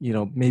of,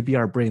 maybe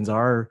our brains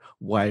are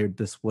wired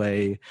this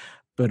way,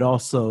 but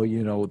also,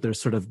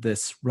 there's sort of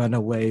this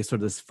runaway,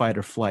 sort of this fight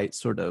or flight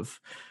sort of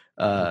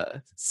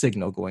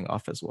signal going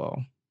off as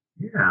well?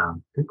 Yeah,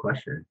 good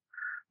question.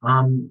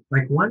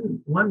 Like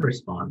one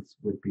response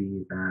would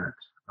be that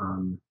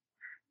um,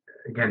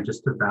 again,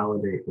 just to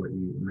validate what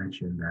you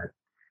mentioned, that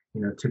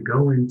to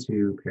go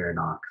into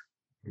paradox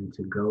and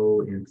to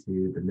go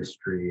into the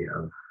mystery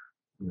of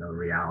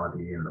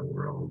reality in the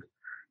world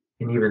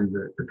and even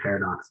the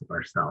paradox of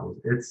ourselves,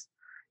 it's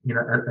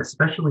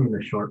especially in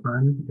the short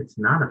run, it's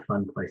not a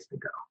fun place to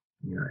go.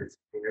 It's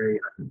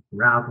very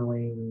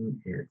unraveling.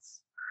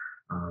 It's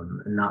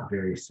not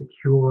very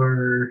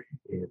secure.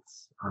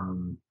 It's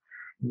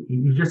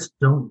you just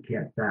don't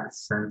get that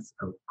sense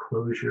of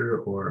closure,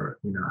 or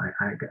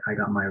I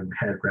got my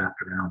head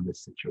wrapped around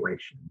this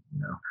situation.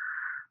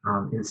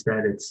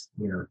 Instead, it's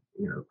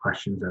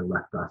questions are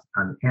left us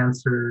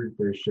unanswered.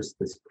 There's just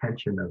this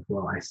tension of,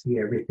 well, I see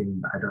everything,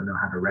 but I don't know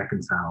how to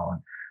reconcile,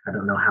 and I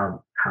don't know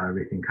how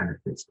everything kind of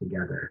fits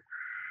together.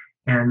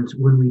 And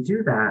when we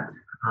do that,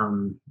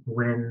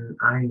 when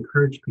I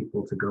encourage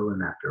people to go in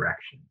that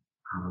direction,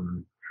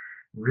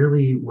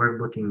 really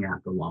we're looking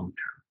at the long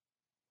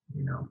term.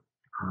 You know,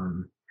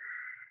 um,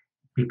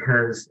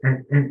 because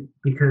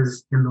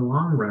in the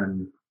long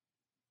run,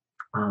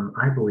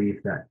 I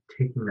believe that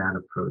taking that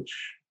approach,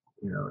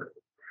 you know,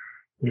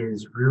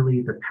 is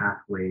really the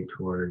pathway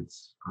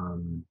towards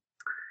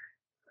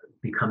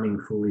becoming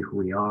fully who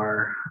we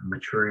are,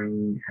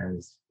 maturing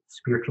as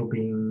spiritual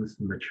beings,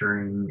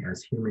 maturing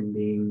as human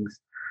beings,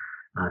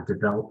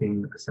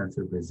 developing a sense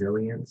of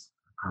resilience.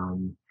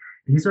 Um,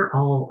 these are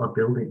all a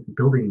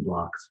building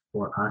blocks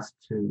for us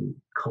to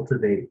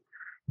cultivate,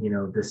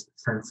 this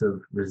sense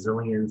of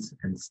resilience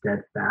and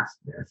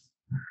steadfastness.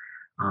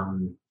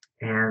 Um,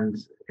 and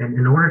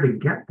in order to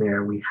get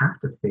there, we have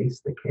to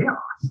face the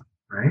chaos,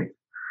 right?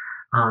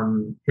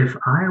 If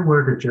I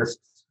were to just,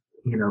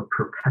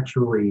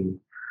 perpetually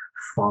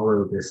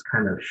follow this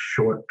kind of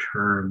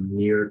short-term,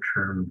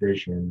 near-term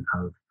vision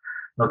of,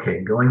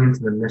 okay, going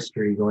into the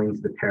mystery, going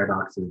into the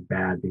paradox is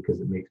bad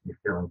because it makes me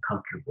feel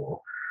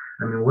uncomfortable.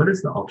 I mean, what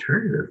is the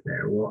alternative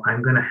there? Well,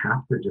 I'm going to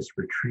have to just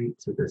retreat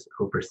to this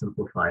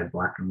oversimplified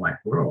black and white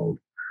world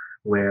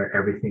where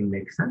everything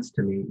makes sense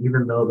to me,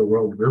 even though the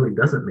world really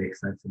doesn't make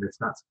sense and it's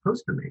not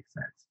supposed to make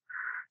sense.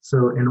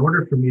 So, in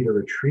order for me to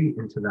retreat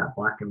into that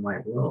black and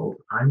white world,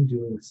 I'm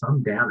doing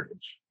some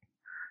damage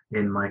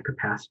in my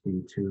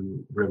capacity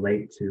to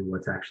relate to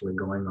what's actually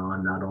going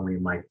on, not only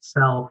in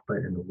myself, but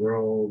in the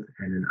world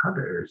and in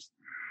others.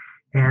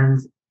 And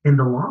in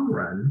the long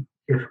run,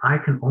 if I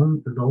can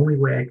only, the only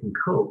way I can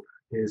cope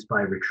is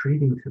by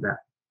retreating to that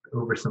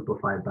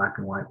oversimplified black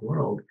and white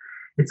world,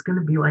 it's going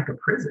to be like a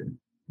prison,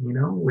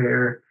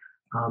 where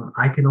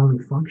I can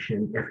only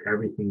function if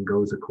everything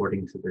goes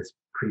according to this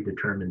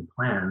predetermined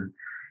plan,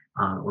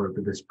 or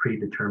this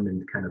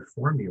predetermined kind of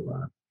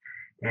formula.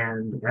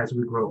 And as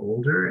we grow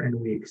older and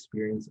we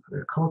experience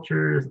other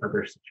cultures,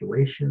 other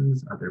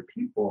situations, other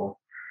people,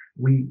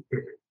 we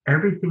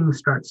everything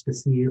starts to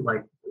see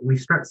like we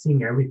start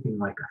seeing everything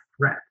like a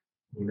threat.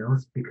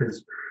 It's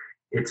because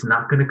it's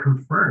not going to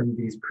confirm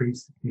these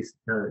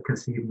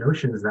conceived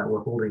notions that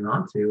we're holding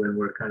on to and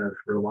we're kind of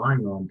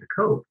relying on to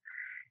cope.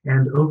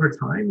 And over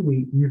time,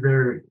 we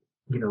either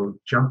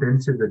jump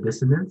into the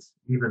dissonance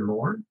even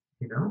more,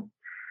 you know,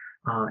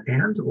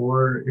 and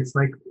or it's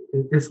like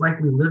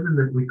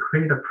we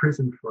create a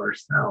prison for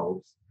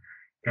ourselves,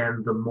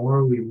 and the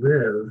more we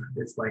live,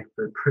 it's like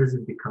the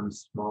prison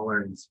becomes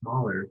smaller and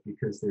smaller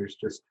because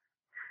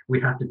we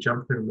have to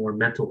jump through more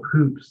mental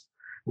hoops.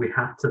 We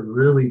have to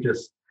really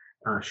just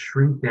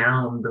shrink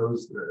down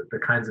the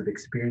kinds of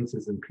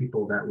experiences and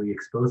people that we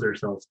expose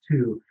ourselves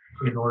to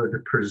in order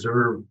to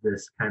preserve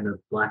this kind of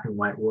black and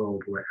white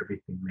world where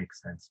everything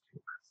makes sense to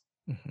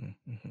us.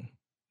 Mm-hmm,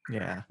 mm-hmm.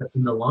 Yeah. But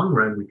in the long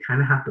run, we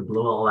kind of have to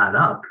blow all that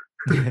up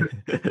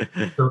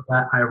so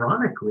that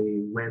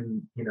ironically,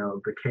 when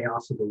the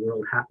chaos of the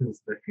world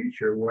happens in the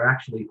future, we're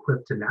actually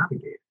equipped to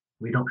navigate.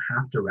 We don't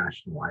have to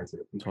rationalize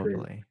it.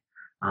 Totally.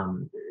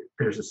 Um,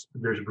 there's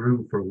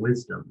room for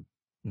wisdom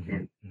Mm-hmm,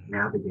 in mm-hmm.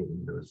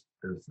 navigating those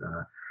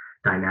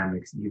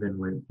dynamics, even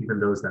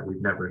those that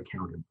we've never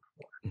encountered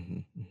before.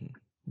 Mm-hmm, mm-hmm.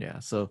 Yeah.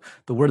 So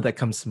the word that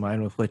comes to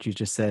mind with what you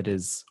just said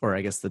is, or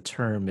I guess the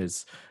term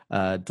is,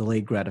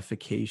 delayed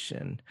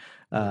gratification.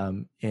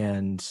 And,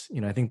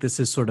 I think this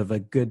is sort of a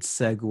good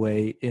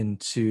segue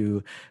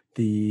into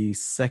the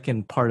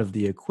second part of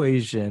the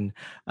equation,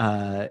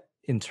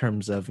 in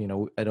terms of,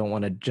 I don't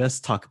want to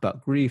just talk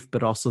about grief,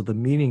 but also the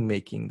meaning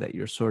making that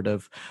you're sort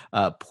of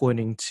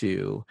pointing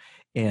to.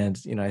 And,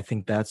 I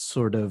think that's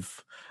sort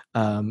of,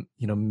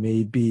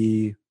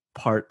 maybe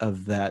part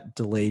of that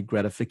delayed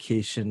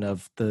gratification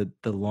of the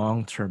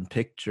long-term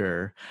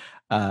picture.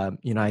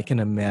 I can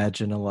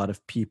imagine a lot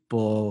of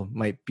people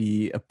might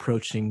be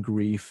approaching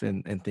grief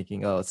and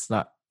thinking, oh, it's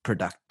not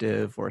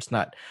productive, or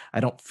I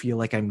don't feel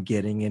like I'm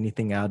getting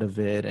anything out of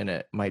it. And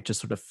it might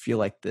just sort of feel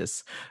like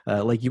this,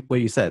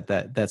 what you said,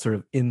 that sort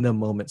of in the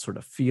moment sort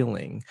of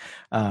feeling.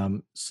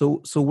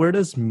 So where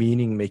does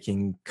meaning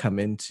making come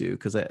into?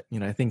 Because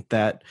I think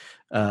that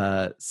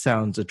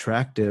sounds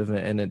attractive,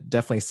 and it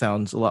definitely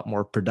sounds a lot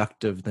more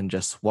productive than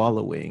just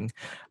swallowing.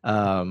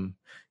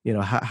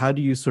 How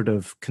do you sort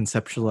of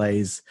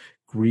conceptualize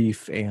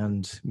grief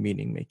and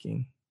meaning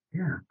making?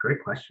 Yeah,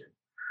 great question.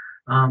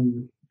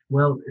 Um,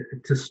 well,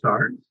 to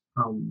start,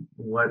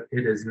 what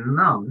it is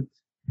not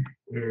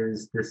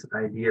is this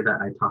idea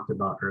that I talked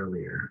about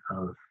earlier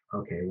of,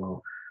 okay,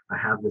 well, I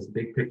have this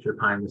big picture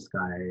pie in the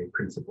sky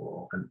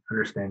principle, an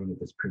understanding of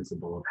this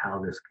principle of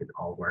how this could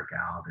all work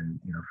out and,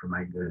 for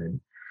my good.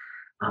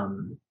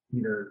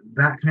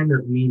 That kind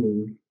of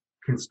meaning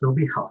can still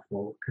be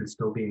helpful, can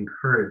still be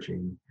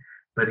encouraging,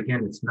 but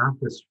again, it's not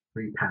this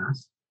free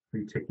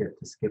ticket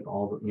to skip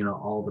all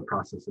the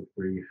process of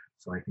grief,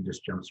 so I can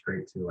just jump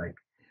straight to like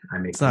I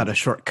make It's not a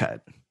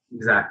shortcut.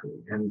 exactly.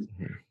 And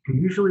Mm-hmm.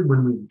 usually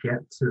when we get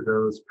to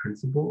those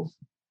principles,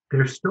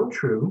 they're still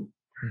true,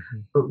 Mm-hmm.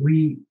 but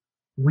we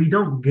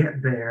don't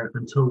get there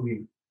until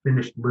we've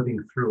finished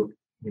living through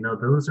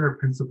it. Those are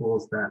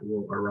principles that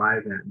will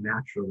arrive at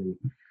naturally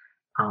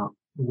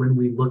when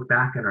we look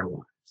back at our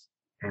lives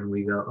and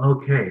we go,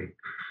 okay,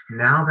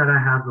 now that I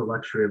have the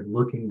luxury of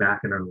looking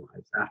back at our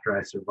lives after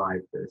I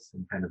survived this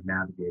and kind of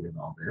navigated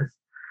all this,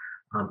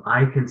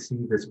 I can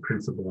see this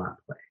principle at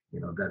play,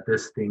 that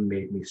this thing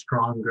made me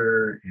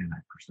stronger and I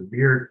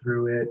persevered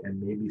through it,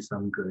 and maybe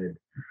some good,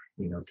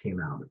 came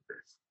out of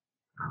this.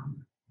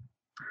 Um,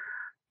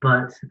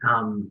 but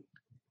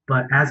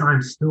but as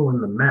I'm still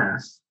in the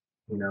mess,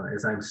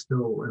 as I'm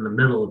still in the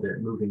middle of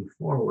it, moving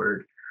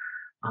forward,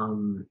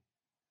 um,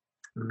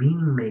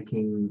 meaning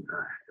making,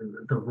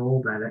 the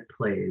role that it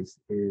plays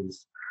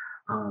is,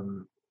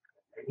 um,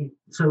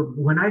 so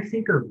when I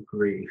think of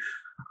grief,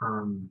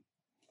 um,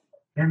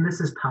 and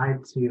this is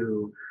tied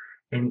to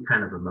any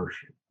kind of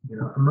emotion.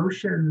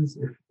 Emotions,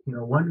 if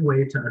one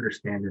way to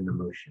understand an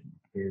emotion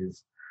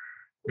is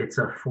it's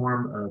a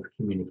form of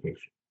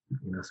communication.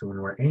 So when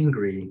we're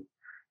angry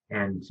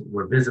and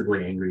we're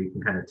visibly angry, you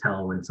can kind of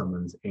tell when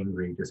someone's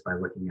angry just by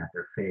looking at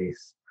their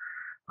face.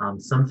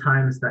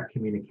 Sometimes that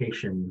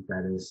communication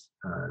that is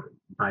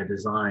by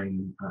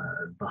design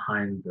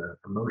behind the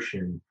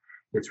emotion,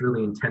 it's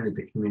really intended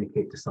to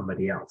communicate to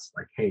somebody else,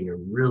 like, hey, you're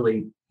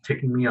really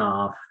ticking me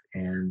off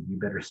and you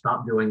better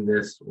stop doing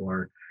this,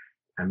 or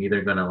I'm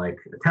either going to like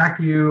attack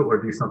you or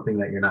do something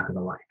that you're not going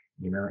to like,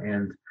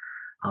 and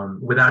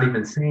without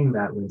even saying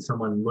that, when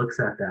someone looks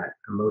at that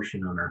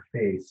emotion on our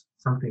face,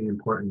 something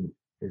important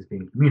is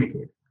being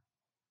communicated.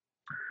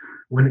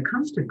 When it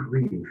comes to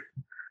grief,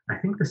 I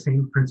think the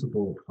same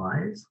principle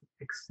applies,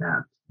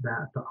 except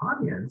that the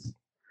audience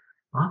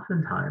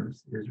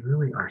oftentimes is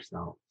really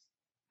ourselves.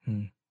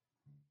 Hmm.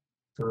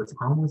 So it's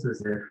almost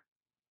as if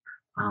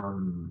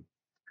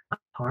a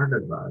part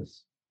of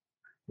us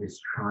is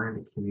trying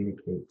to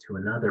communicate to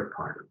another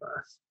part of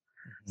us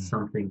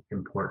something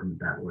important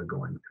that we're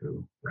going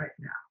through right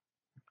now.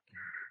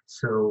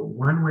 So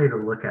one way to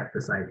look at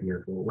this idea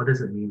of, well, what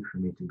does it mean for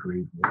me to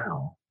grieve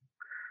well?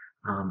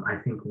 I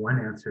think one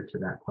answer to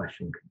that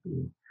question could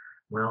be,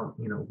 well,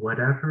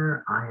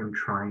 whatever I am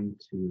trying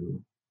to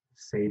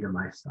say to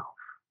myself,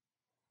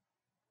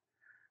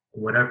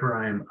 whatever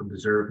I am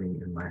observing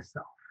in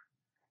myself,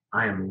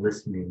 I am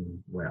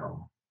listening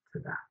well to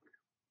that.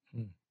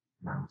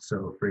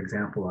 So, for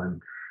example,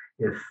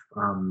 if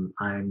I'm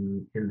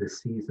in the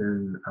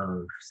season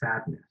of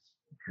sadness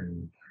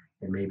and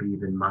maybe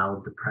even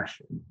mild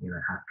depression,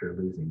 after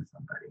losing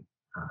somebody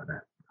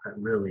that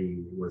really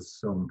was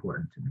so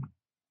important to me,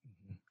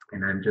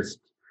 and I'm just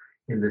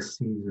in this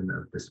season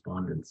of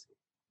despondency,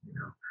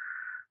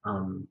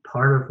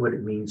 part of what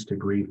it means to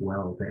grieve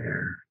well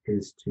there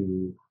is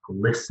to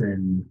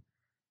listen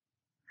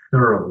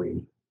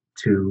thoroughly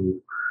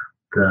to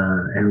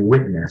and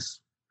witness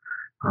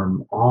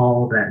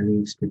all that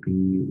needs to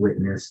be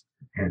witnessed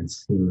and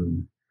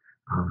seen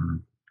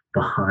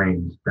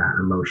behind that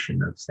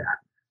emotion of sadness.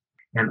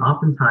 And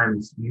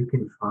oftentimes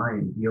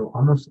you'll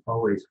almost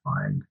always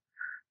find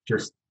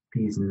just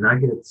these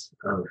nuggets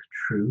of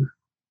truth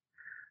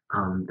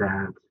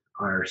that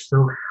are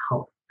so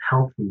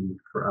healthy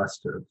for us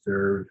to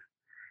observe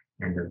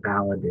and to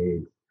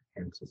validate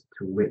and to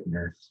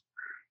witness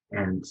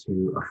and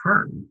to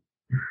affirm.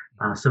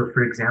 So,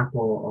 for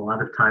example, a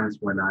lot of times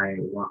when I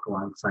walk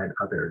alongside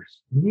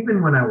others, and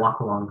even when I walk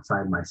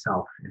alongside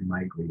myself in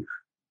my grief,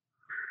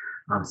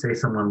 say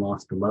someone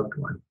lost a loved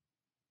one,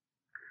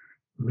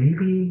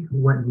 maybe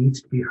what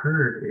needs to be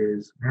heard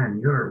is, man,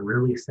 you're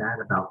really sad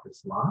about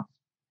this loss.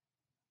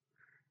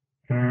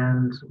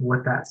 And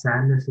what that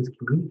sadness is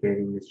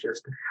communicating is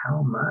just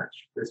how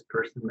much this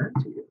person meant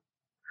to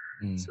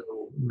you. So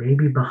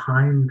maybe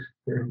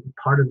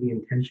part of the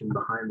intention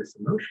behind this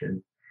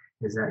emotion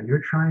is that you're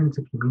trying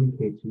to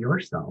communicate to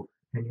yourself,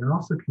 and you're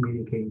also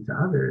communicating to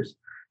others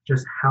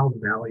just how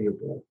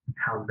valuable,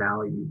 how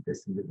valued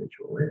this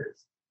individual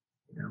is.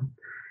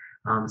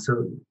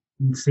 So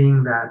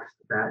seeing that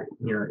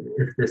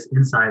if this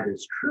insight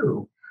is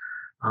true,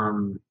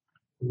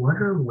 what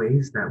are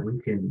ways that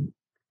we can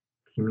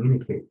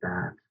communicate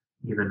that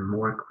even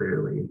more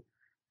clearly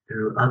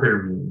through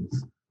other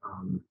means,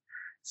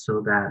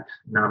 so that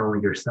not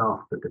only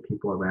yourself but the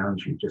people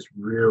around you just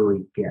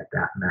really get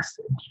that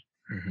message.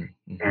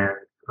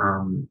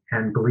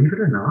 And believe it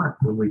or not,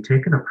 when we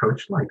take an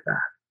approach like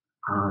that,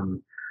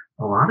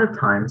 a lot of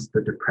times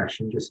the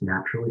depression just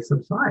naturally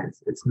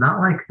subsides. It's not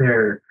like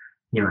they're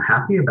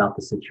happy about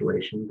the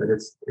situation, but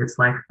it's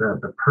like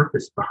the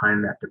purpose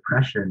behind that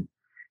depression,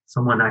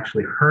 someone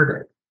actually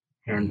heard it,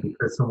 and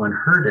because someone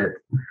heard it,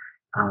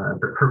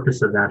 the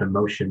purpose of that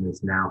emotion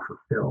is now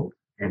fulfilled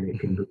and it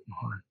can move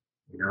on.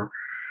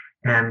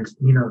 And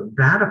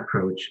that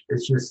approach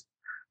is just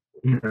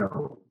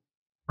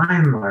by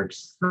and large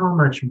so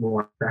much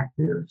more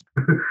effective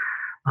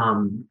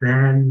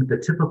than the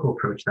typical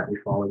approach that we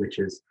follow, which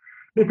is,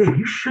 hey Dave,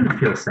 you shouldn't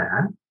feel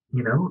sad.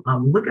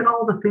 Look at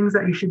all the things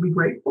that you should be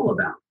grateful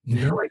about.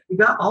 Like, you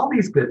got all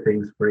these good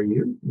things for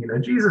you.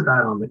 Jesus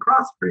died on the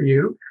cross for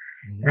you,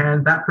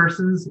 and that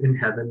person's in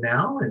heaven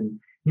now, and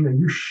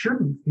you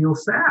shouldn't feel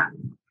sad.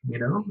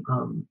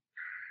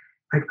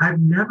 I've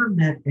never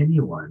met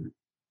anyone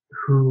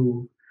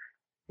who,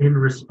 in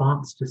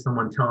response to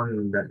someone telling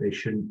them that they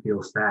shouldn't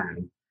feel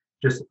sad,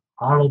 just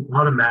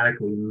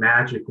automatically,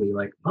 magically,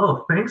 like,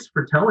 oh, thanks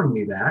for telling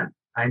me that.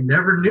 I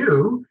never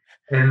knew.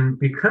 And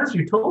because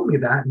you told me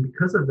that, and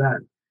because of that,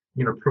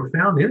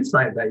 profound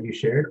insight that you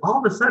shared, all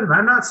of a sudden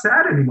I'm not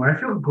sad anymore. I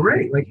feel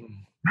great. Like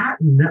that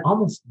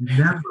almost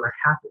never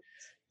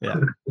Yeah,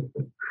 happens.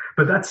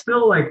 But that's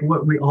still like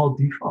what we all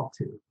default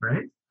to,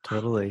 right?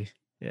 totally.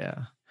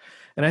 Yeah.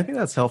 And I think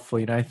that's helpful.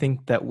 I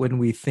think that when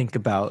we think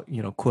about,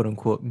 quote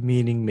unquote,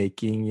 meaning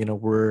making,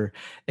 we're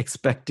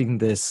expecting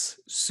this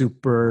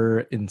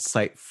super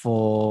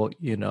insightful,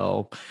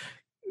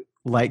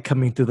 light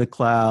coming through the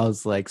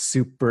clouds, like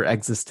super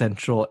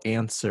existential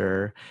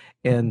answer.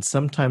 And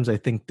sometimes I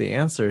think the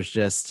answer is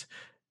just,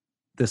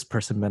 this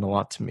person meant a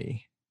lot to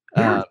me.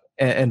 Yeah.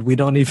 And we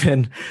don't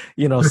even,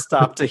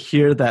 stop to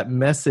hear that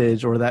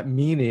message or that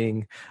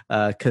meaning,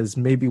 because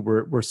maybe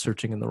we're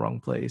searching in the wrong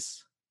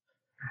place.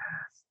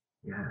 Yes.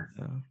 Yes.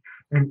 Yeah.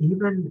 And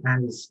even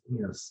as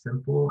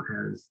simple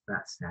as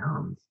that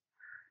sounds,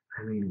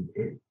 I mean,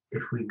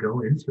 if we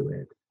go into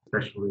it,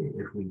 especially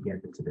if we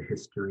get into the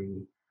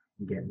history,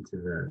 get into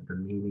the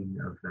meaning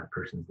of that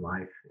person's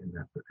life in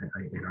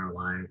our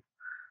life,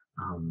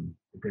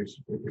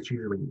 it's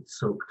usually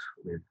soaked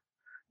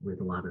with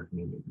a lot of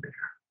meaning there.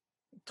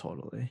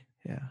 Totally.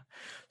 Yeah.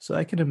 So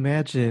I can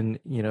imagine,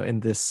 in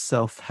this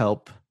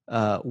self-help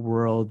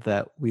world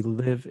that we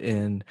live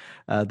in,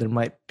 there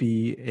might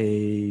be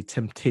a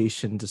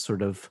temptation to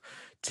sort of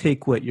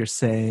take what you're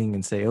saying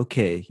and say,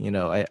 okay,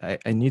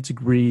 I need to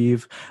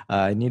grieve.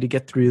 I need to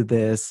get through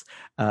this.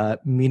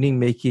 Meaning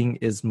making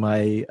is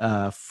my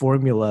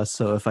formula.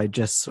 So if I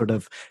just sort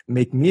of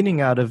make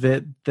meaning out of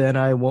it, then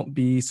I won't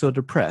be so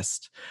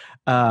depressed.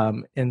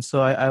 And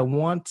so I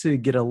want to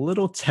get a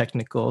little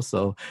technical.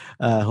 So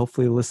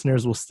hopefully,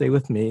 listeners will stay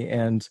with me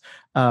and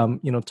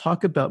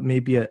talk about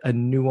maybe a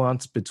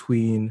nuance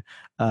between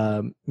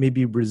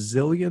maybe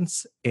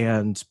resilience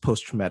and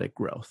post-traumatic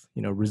growth.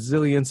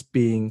 Resilience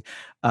being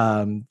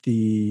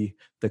the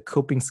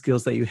coping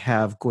skills that you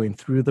have going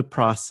through the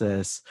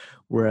process,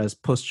 whereas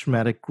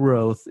post-traumatic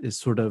growth is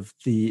sort of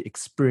the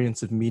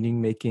experience of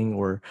meaning making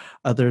or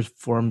other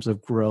forms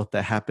of growth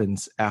that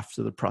happens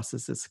after the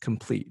process is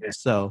complete. Yeah.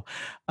 So,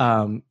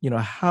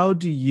 how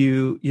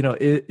do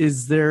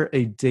is there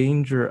a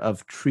danger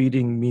of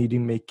treating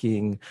meaning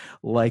making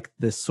like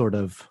this sort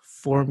of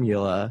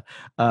formula,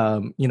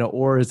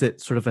 or is it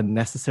sort of a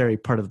necessary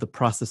part of the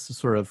process to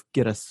sort of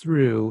get us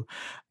through?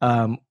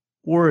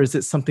 Or is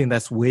it something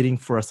that's waiting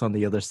for us on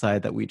the other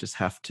side that we just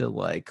have to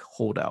like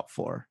hold out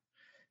for?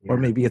 Or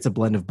Yeah, maybe it's a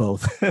blend of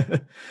both.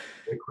 great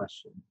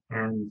question.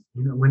 And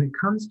when it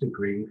comes to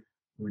grief,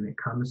 when it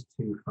comes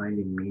to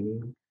finding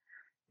meaning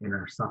in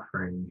our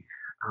suffering,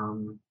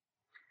 um,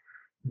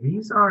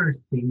 these are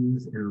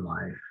things in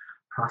life,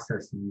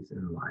 processes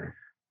in life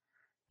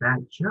that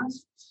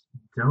just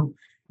don't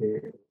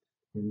fit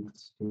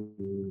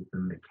into the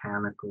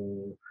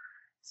mechanical,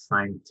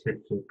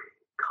 scientific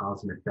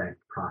cause and effect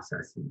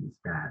processes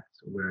that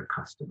we're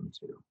accustomed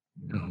to.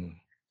 Mhm.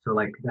 So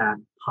like that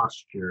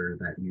posture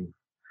that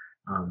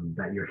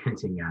you're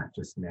hinting at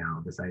just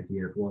now, this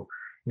idea of, well,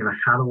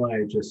 how do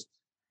I just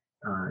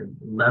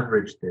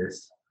leverage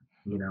this,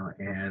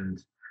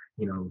 and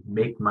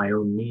make my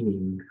own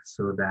meaning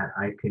so that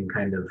I can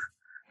kind of,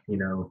 you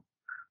know,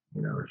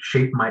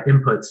 shape my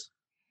inputs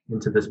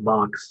into this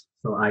box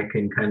so I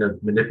can kind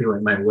of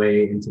manipulate my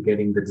way into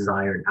getting the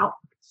desired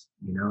outputs,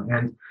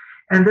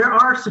 and there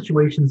are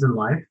situations in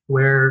life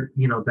where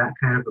that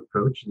kind of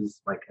approach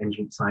is like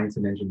engine science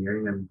and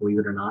engineering. I mean, believe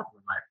it or not,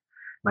 when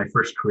my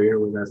first career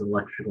was as an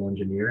electrical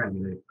engineer. I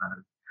mean,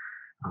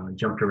 I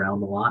jumped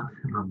around a lot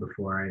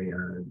before I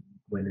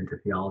went into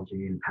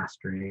theology and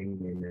pastoring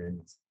and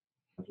then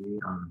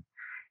um,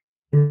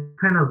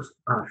 kind of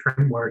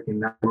framework in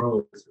that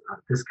world,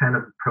 this kind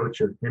of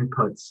approach of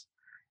inputs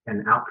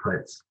and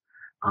outputs,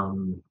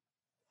 um,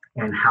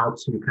 and how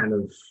to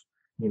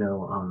you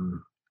know,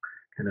 um,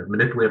 kind of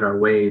manipulate our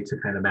way to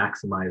kind of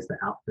maximize the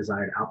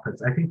desired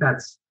outputs. I think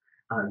there's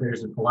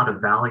a lot of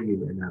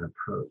value in that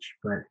approach,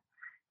 but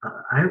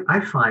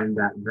I find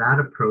that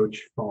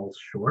approach falls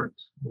short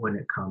when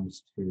it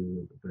comes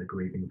to the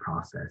grieving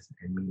process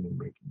and meaning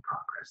making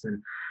progress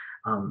and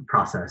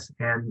process.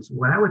 And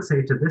what I would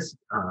say to this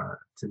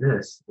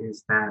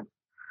is that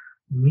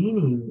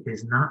meaning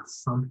is not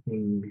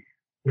something.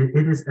 It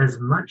is as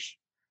much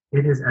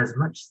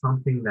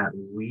something that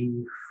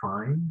we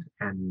find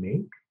and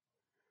make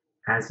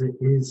as it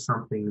is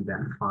something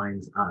that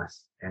finds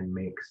us and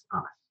makes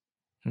us.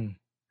 Hmm.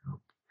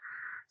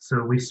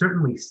 So we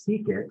certainly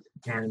seek it,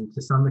 and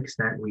to some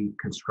extent we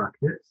construct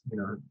it,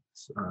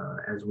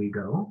 as we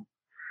go.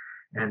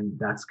 And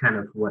that's kind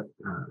of what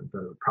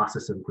the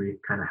process of grief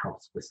kind of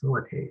helps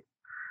facilitate.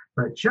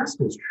 But just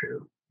as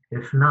true,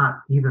 if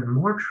not even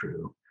more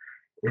true,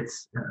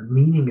 it's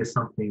meaning is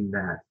something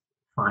that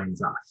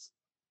finds us.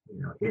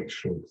 It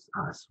shapes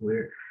us.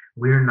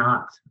 We're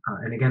not,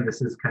 and again,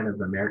 this is kind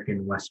of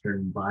American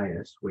Western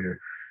bias, where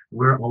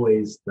we're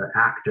always the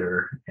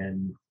actor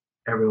and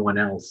everyone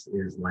else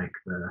is like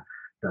the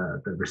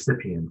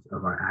recipient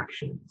of our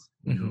actions.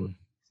 Mhm.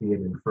 See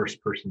it in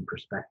first person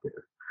perspective.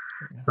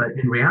 Yeah. But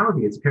in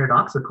reality, it's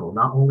paradoxical.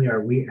 Not only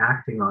are we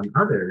acting on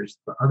others,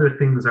 but other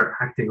things are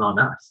acting on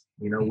us.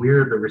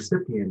 We're the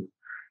recipient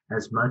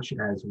as much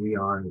as we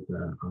are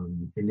the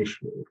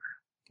initiator.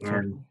 And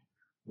Totally.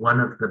 one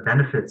of the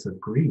benefits of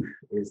grief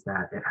is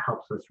that it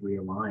helps us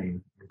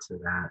realign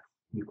into that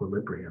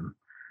equilibrium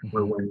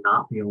where Hmm. we're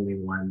not the only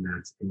one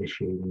that's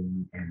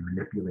initiating and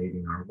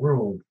manipulating our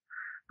world,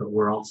 but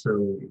we're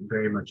also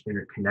very much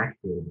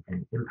interconnected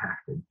and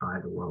impacted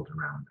by the world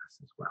around us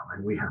as well.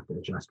 And we have to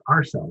adjust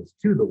ourselves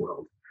to the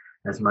world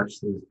as much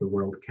as the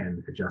world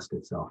can adjust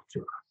itself to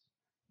us.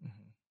 Hmm.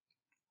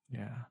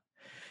 Yeah.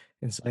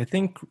 And so I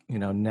think,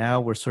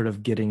 now we're sort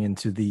of getting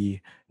into the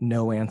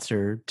no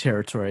answer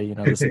territory.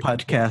 This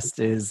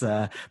podcast is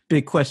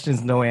big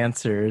questions, no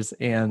answers.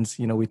 And,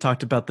 we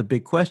talked about the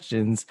big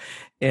questions.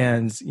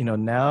 And,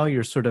 now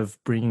you're sort of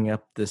bringing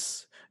up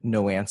this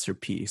no answer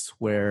piece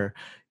where,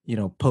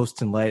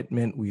 post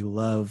enlightenment, we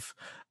love,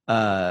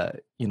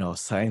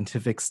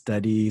 scientific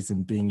studies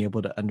and being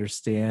able to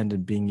understand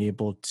and being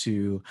able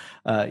to,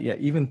 yeah,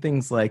 even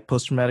things like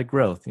post traumatic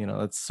growth,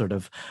 that's sort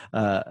of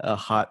a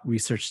hot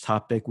research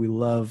topic. We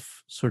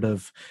love sort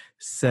of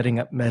setting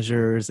up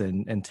measures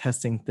and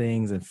testing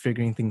things and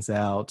figuring things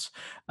out.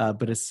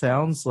 But it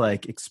sounds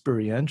like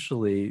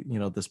experientially,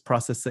 this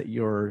process that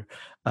you're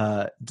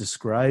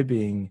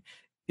describing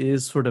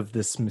is sort of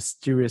this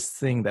mysterious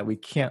thing that we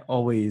can't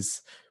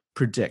always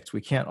predict.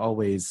 We can't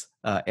always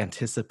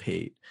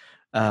anticipate.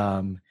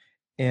 Um,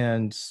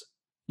 and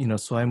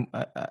so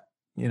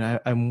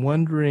I'm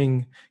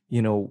wondering,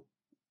 you know,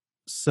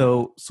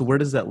 so where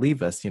does that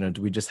leave us?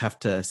 Do we just have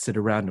to sit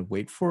around and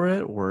wait for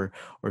it, or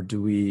do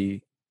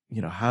we,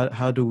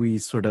 how do we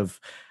sort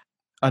of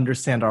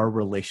understand our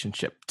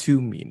relationship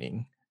to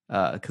meaning?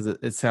 Because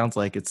it sounds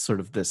like it's sort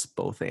of this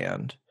both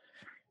and.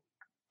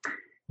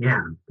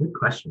 Yeah, good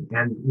question.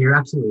 And you're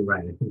absolutely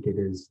right. I think it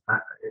is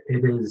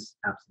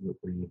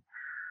absolutely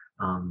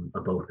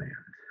a both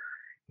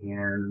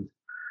and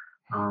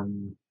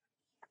um,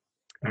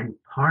 and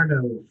part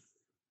of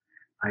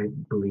I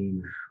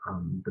believe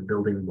the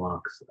building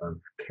blocks of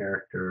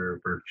character,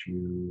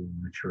 virtue,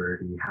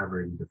 maturity,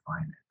 however you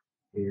define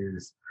it,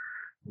 is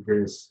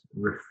this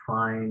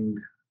refined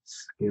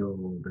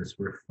skill, this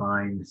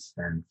refined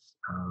sense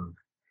of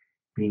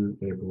being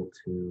able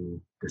to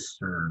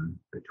discern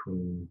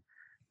between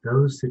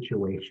those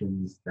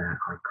situations that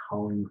are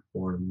calling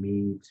for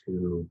me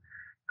to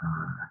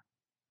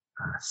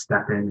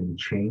step in and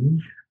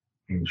change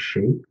and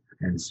shape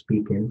and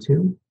speak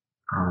into.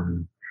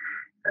 Um,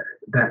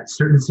 that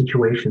certain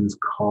situations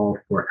call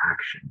for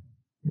action,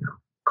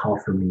 call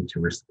for me to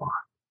respond.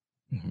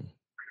 Mhm.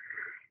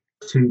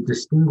 To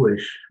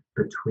distinguish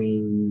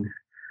between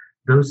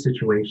those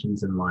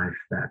situations in life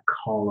that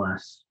call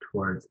us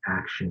towards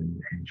action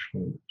and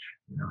change,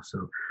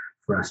 so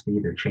for us to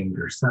either change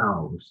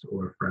ourselves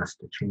or for us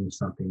to change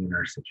something in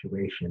our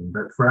situation,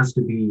 but for us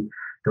to be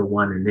the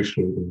one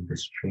initiating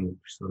this change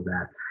so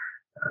that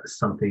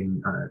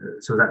something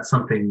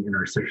in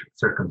our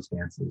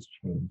circumstances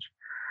change.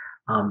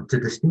 To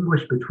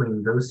distinguish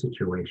between those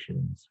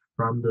situations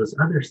from those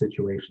other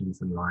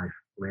situations in life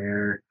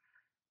where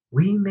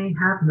we may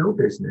have no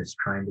business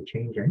trying to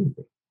change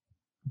anything,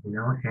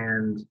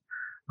 and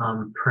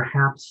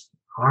perhaps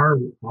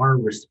our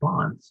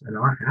response and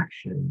our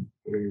action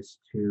is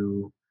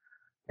to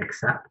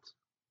accept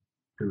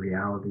the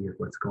reality of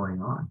what's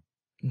going on,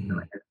 Mhm.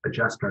 and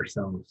adjust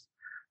ourselves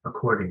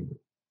accordingly.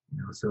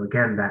 So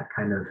again, that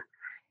kind of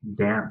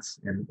dance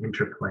and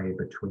interplay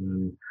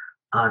between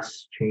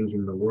us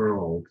changing the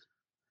world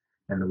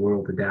and the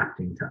world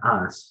adapting to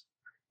us,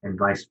 and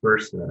vice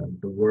versa,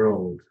 the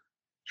world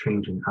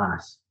changing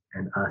us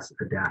and us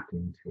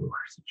adapting to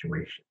our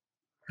situation.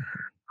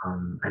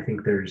 I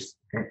think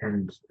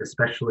and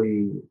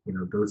especially,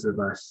 those of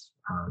us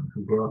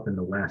who grew up in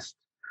the West,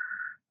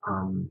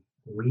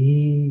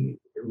 we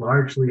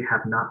largely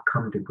have not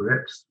come to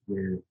grips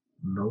with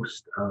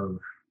most of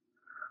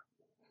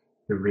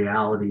the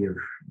reality of,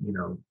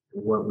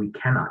 what we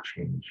cannot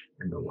change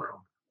in the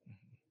world,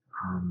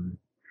 um,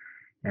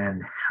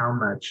 and how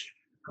much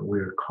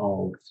we're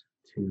called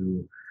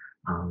to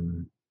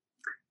um,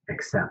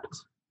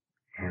 accept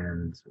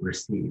and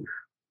receive.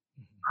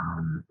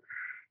 Um,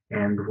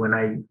 And when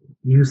I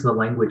use the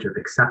language of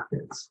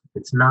acceptance,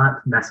 it's not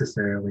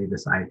necessarily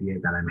this idea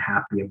that I'm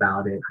happy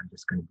about it. I'm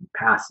just going to be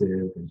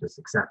passive and just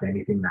accept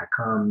anything that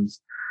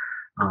comes.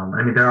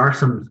 I mean, there are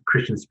some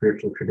Christian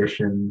spiritual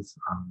traditions,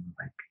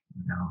 like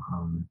you know,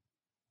 um,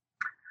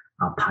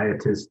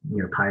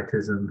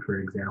 pietism, for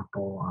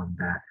example,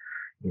 that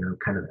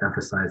kind of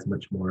emphasize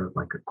much more of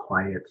like a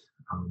quiet,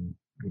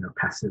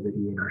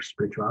 passivity in our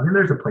spirituality. And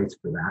there's a place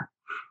for that.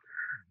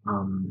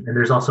 And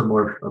there's also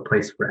more of a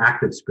place for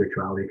active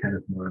spirituality, kind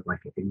of more of like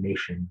a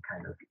Ignatian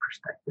kind of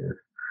perspective.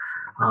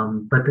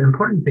 But the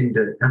important thing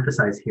to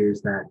emphasize here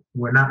is that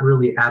we're not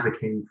really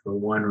advocating for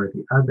one or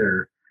the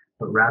other,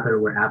 but rather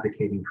we're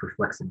advocating for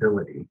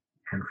flexibility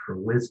and for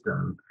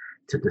wisdom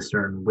to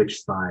discern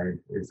which side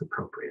is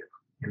appropriate.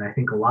 And I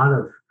think a lot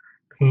of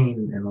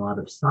pain and a lot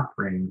of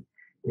suffering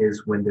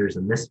is when there's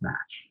a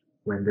mismatch.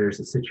 when there's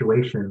a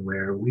situation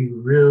where we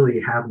really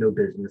have no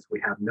business,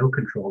 we have no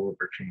control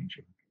over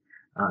changing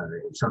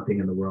something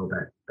in the world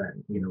that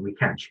we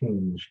can't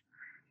change,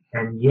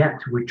 and yet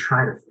we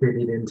try to fit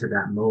it into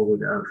that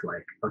mode of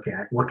like, okay,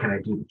 what can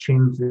I do to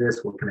change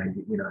this? What can I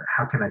do?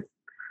 How can I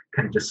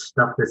kind of just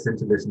stuff this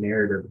into this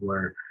narrative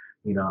where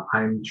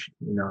I'm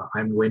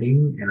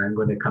winning and I'm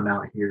going to come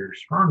out here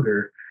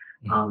stronger,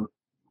 Mhm. um,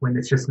 when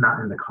it's just not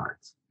in the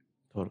cards.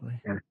 Totally.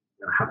 And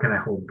how can I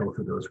hold both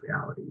of those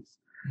realities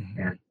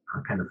and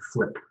Mhm. kind of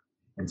flip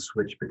and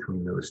switch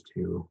between those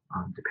two,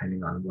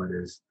 depending on what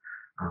is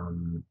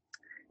um,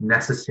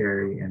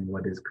 necessary and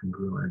what is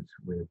congruent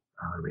with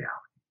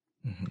reality.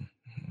 Mhm.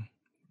 Mhm.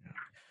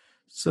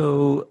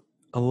 So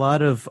a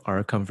lot of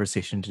our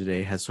conversation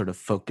today has sort of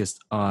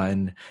focused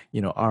on,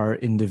 our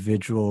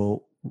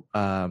individual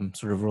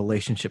sort of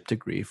relationship to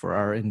grief, or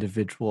our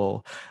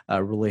individual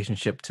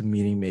relationship to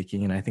meaning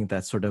making. And I think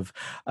that's sort of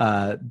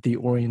the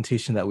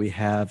orientation that we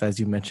have, as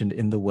you mentioned,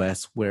 in the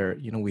West, where,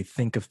 we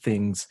think of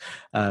things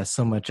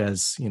so much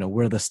as,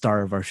 we're the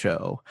star of our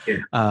show.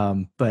 Yeah.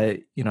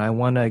 But, I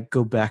want to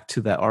go back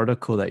to that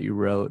article that you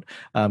wrote,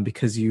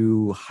 because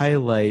you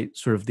highlight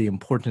sort of the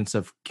importance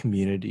of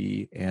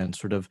community and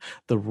sort of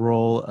the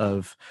role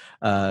of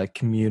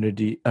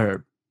community,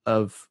 or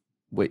of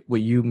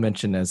what you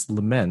mentioned as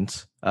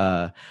lament,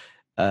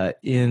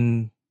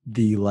 in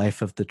the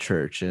life of the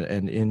church,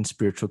 and in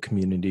spiritual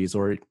communities,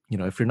 or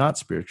if you're not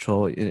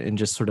spiritual, in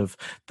just sort of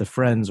the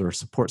friends or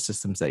support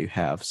systems that you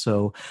have.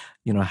 So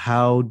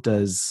how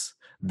does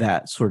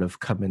that sort of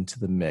come into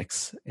the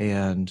mix,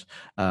 and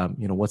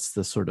what's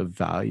the sort of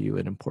value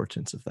and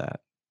importance of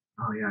that?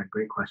 Oh yeah,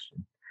 great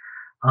question.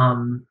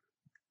 Um,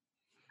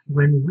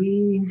 when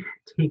we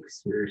take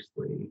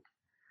seriously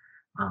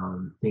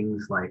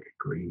things like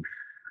grief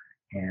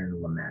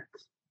and lament,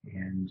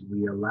 and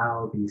we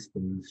allow these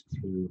things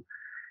to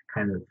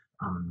kind of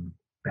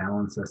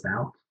balance us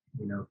out,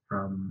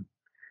 from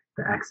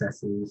the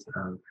excesses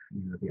of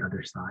the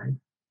other side.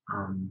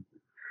 Um,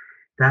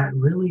 that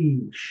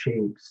really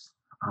shapes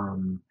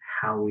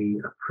how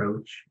we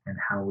approach and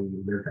how we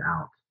live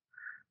out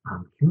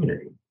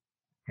community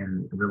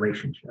and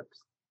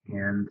relationships.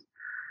 And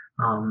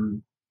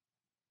um,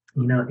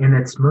 in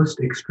its most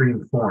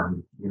extreme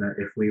form,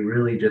 if we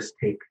really just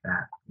take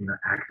that,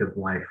 active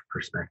life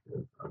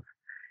perspective of,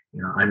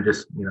 I'm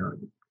just,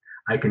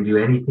 I can do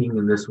anything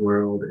in this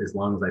world as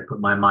long as I put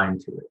my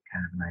mind to it,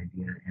 kind of an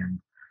idea. And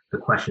the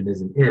question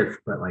isn't if,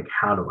 but like,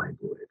 how do I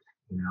do it?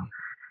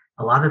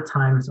 A lot of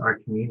times our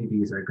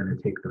communities are going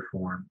to take the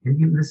form, and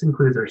even this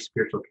includes our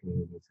spiritual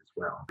communities as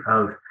well,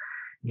 of,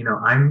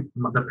 I'm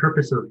the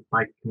purpose of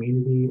my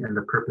community and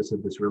the purpose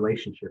of this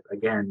relationship,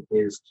 again,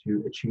 is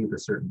to achieve a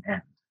certain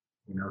end.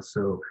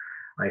 So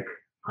like,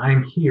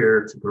 I'm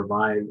here to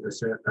provide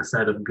a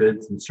set of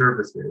goods and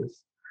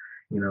services,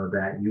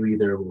 that you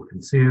either will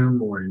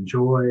consume or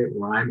enjoy,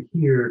 or I'm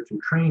here to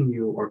train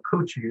you or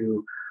coach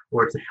you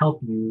or to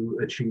help you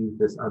achieve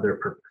this other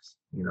purpose,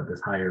 this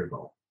higher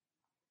goal.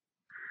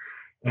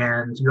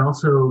 And you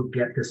also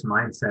get this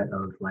mindset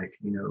of like,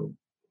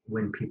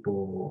 when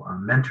people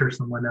mentor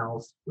someone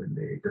else, when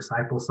they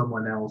disciple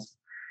someone else,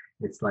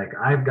 it's like,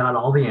 I've got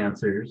all the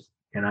answers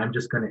and I'm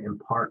just going to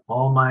impart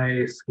all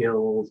my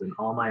skills and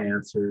all my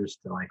answers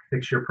to like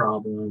fix your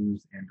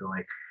problems and to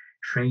like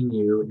train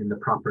you in the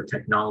proper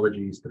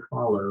technologies to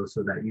follow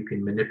so that you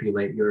can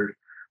manipulate your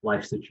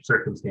life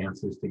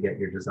circumstances to get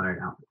your desired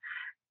outcome.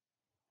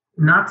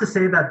 Not to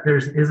say that there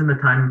isn't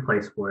a time and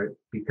place for it,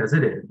 because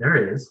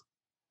there is.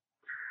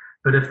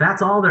 But if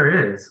that's all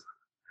there is,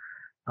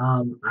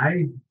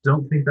 I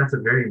don't think that's a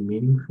very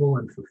meaningful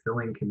and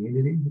fulfilling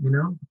community.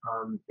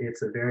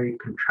 It's a very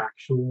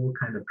contractual,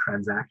 kind of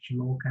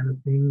transactional kind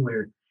of thing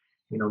where,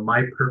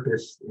 my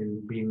purpose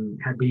in being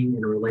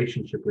in a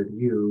relationship with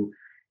you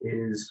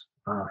is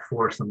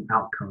for some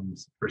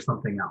outcomes, for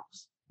something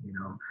else,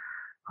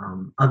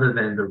 other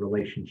than the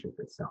relationship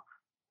itself.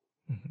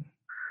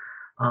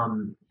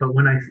 Mhm. But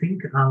when I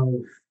think of,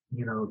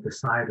 the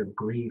side of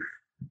grief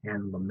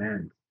and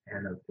lament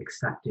and of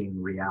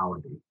accepting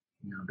reality,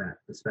 that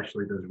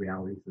especially those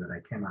realities that I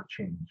cannot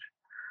change.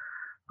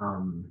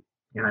 Um,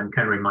 and I'm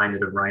kind of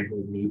reminded of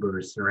Reinhold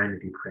Niebuhr's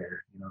Serenity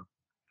Prayer,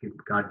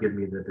 God give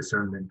me the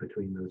discernment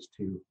between those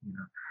two,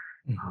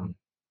 Mhm. um,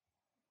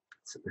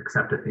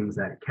 accept the things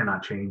that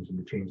cannot change and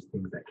to change the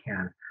things that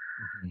can.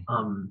 Mhm.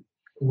 Um,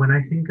 when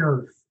I think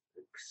of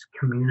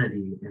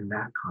community in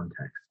that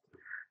context,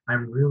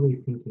 I'm really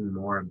thinking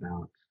more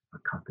about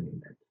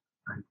accompaniment.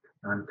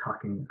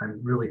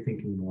 I'm really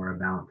thinking more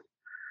about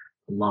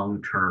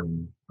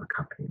long-term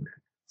accompaniment.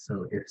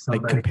 So if Like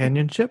somebody,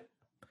 companionship?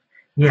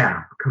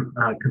 yeah,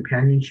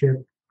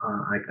 companionship,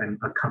 I'm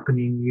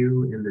accompanying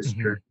you in this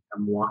journey. Mhm.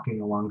 I'm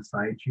walking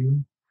alongside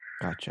you.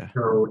 Gotcha.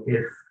 So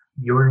if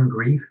you're in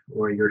grief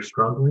or you're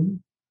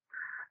struggling,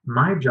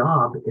 my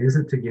job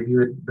isn't to give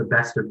you the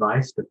best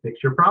advice to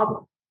fix your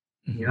problem.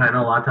 Mhm. I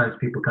know a lot of times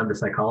people come to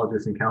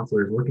psychologists and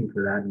counselors looking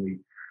for that, and we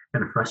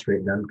kind of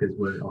frustrate them because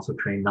we're also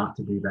trained not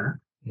to do that,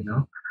 you Mhm.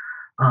 know.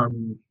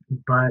 Um,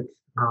 but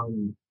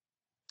um,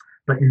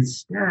 But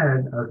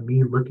instead of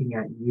me looking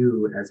at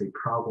you as a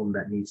problem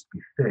that needs to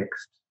be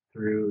fixed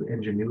through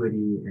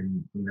ingenuity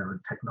and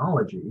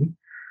technology,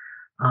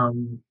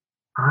 um,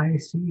 I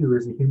see you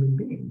as a human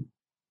being.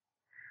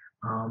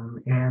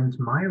 And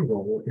my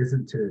role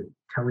isn't to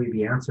tell you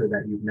the answer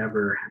that you've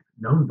never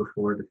known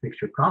before to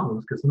fix your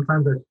problems, because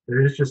sometimes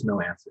there is just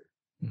no answer.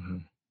 Hmm.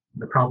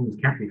 The problems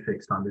can't be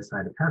fixed on this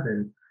side of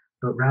heaven,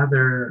 but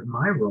rather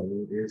my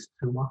role is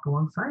to walk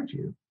alongside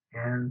you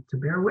and to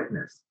bear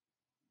witness.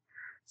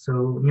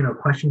 So,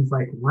 questions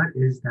like, what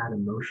is that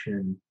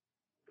emotion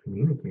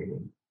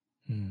communicating?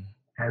 Mm.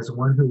 As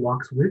one who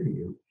walks with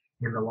you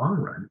in the long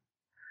run,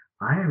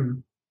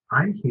 I'm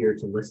I'm here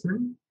to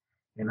listen,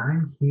 and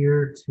I'm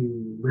here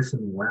to listen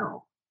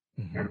well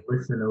and Hmm.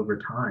 listen over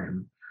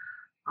time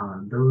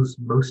on those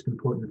most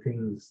important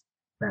things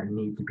that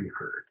need to be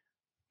heard.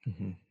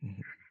 Hmm.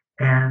 Hmm.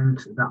 And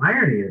the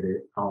irony of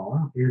it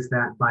all is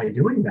that by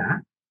doing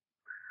that,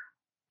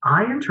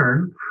 I in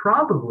turn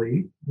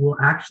probably will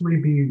actually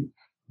be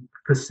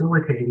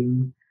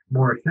facilitating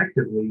more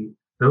effectively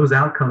those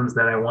outcomes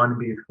that I want to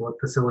be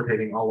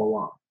facilitating all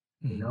along.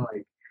 Hmm.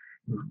 Like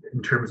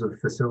in terms of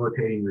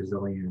facilitating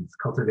resilience,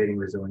 cultivating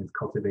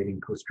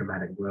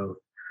post-traumatic growth,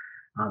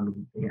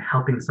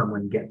 helping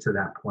someone get to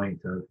that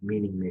point of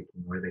meaning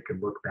making where they can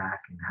look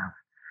back and have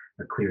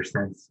a clearer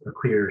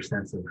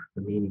sense of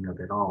the meaning of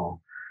it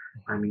all.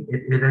 I mean,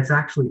 it is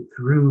actually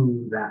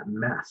through that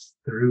mess,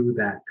 through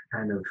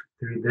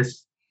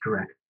this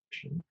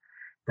direction,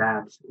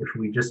 that if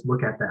we just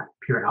look at that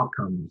pure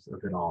outcomes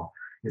of it all,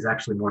 is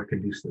actually more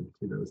conducive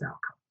to those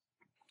outcomes.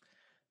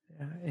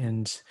 Yeah,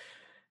 and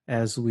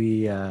as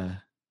we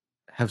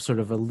have sort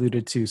of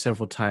alluded to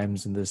several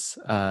times in this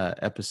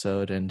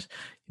episode, and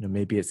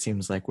maybe it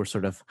seems like we're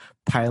sort of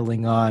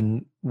piling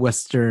on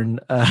Western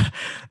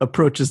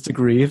approaches to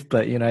grief,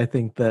 but I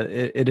think that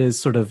it is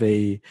sort of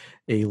a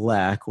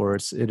lack, or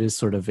it is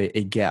sort of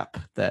a gap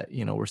that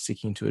we're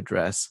seeking to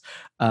address.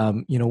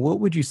 What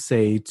would you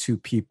say to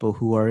people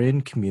who are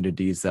in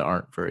communities that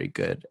aren't very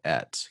good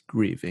at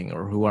grieving,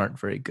 or who aren't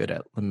very good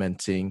at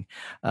lamenting?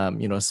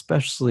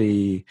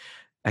 Especially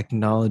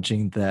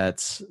acknowledging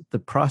that the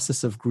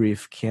process of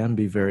grief can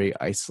be very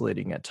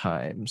isolating at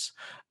times.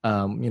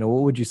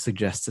 What would you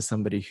suggest to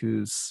somebody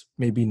who's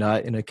maybe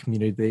not in a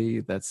community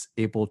that's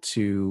able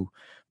to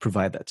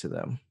provide that to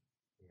them?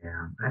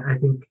 Yeah, I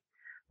think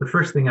the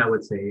first thing I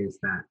would say is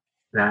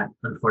that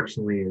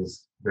unfortunately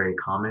is very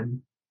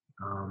common.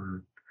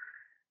 Um,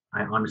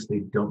 I honestly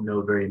don't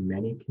know very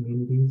many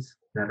communities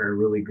that are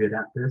really good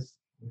at this.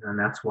 And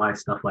that's why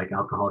stuff like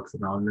Alcoholics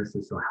Anonymous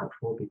is so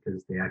helpful,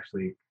 because they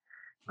actually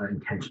are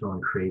intentional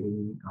in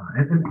creating.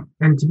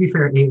 And to be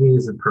fair, AA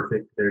isn't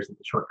perfect. There's the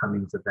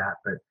shortcomings of that,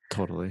 but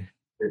Totally.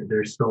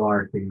 there still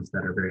are things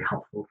that are very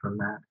helpful from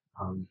that.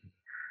 Um,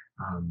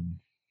 um,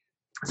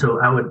 so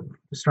I would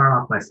start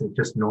off by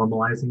just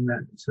normalizing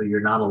that, so you're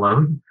not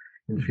alone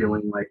and Hmm.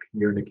 feeling like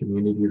you're in a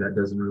community that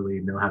doesn't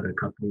really know how to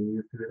accompany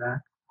you through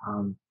that.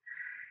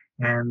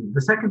 And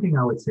the second thing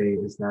I would say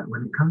is that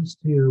when it comes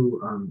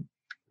to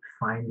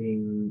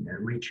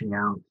reaching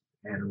out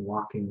and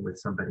walking with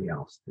somebody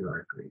else through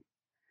our grief,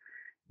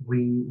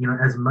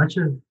 as much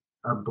of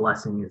a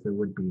blessing as it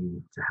would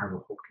be to have a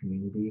whole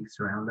community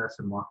surround us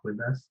and walk with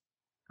us,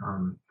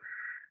 um,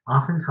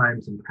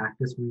 oftentimes in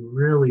practice, we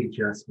really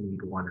just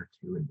need one or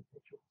two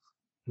individuals.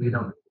 We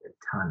don't Hmm. need a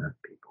ton of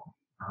people.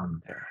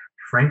 Um, Yeah.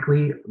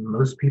 Frankly,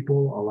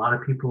 a lot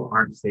of people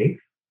aren't safe.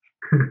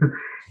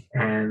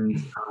 And,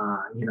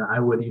 I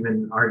would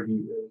even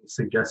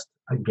suggest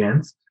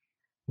against,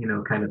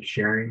 kind of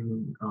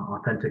sharing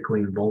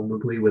authentically and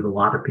vulnerably with a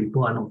lot of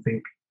people. I don't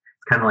think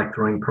it's kind of like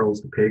throwing pearls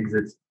to pigs.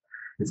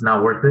 It's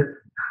not worth it.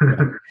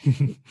 Yeah.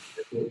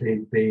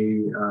 They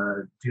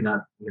do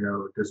not,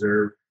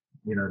 deserve,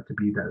 to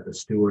be the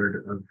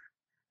steward of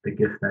the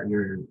gift that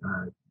you're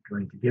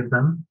going to give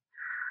them.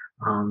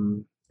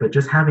 But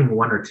just having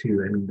one or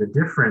two, I mean, the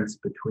difference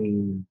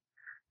between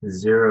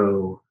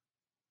 0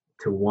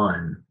 to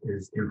 1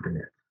 is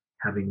infinite.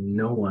 Having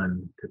no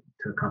one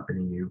to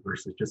accompany you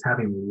versus just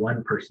having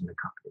one person to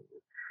accompany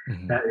you,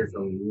 Hmm. that is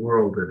a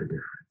world of a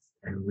difference.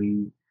 And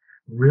we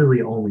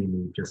really only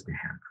need just a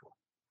handful.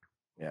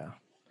 Yeah.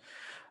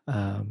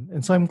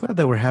 And so I'm glad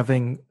that we're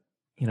having,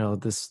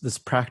 this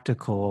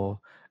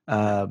practical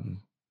um,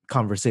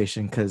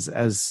 conversation, because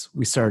as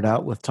we started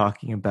out with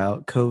talking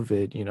about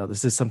COVID,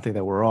 this is something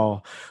that we're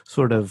all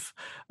sort of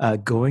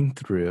going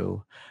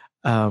through.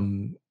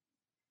 Um,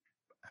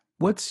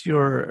 what's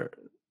your,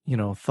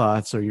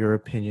 thoughts or your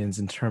opinions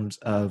in terms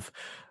of,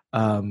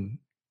 um,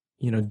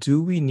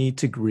 do we need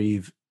to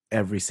grieve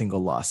every single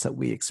loss that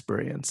we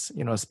experience,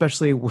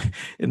 especially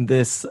in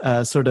this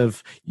sort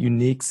of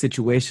unique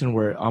situation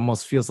where it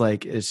almost feels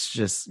like it's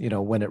just,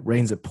 when it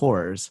rains, it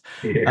pours.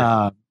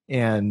 Yeah.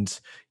 And,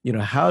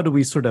 how do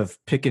we sort of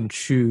pick and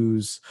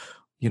choose,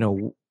 you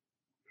know,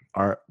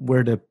 our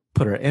where to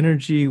put our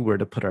energy, where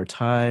to put our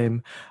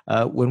time,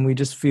 when we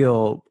just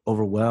feel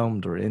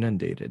overwhelmed or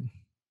inundated?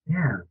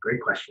 Yeah,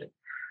 great question.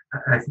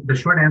 I the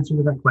short answer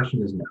to that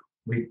question is no.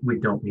 We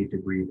don't need to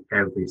grieve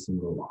every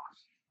single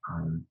loss.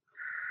 Um,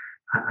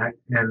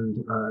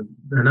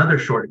 Another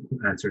short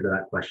answer to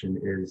that question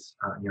is,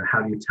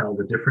 how do you tell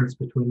the difference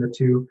between the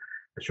two?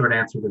 The short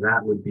answer to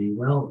that would be,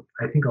 well,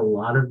 I think a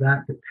lot of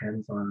that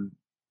depends on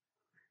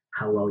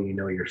how well you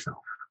know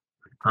yourself.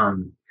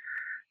 Um,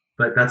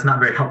 but that's not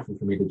very helpful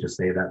for me to just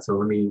say that. So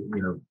let me,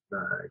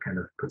 kind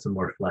of put some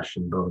more flesh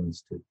and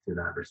bones to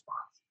that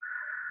response.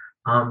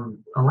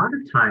 A lot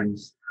of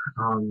times,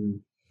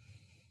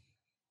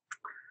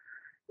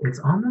 it's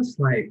almost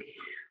like,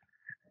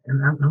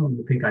 and I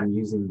don't think I'm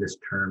using this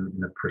term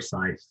in a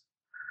precise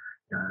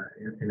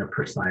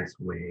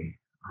way,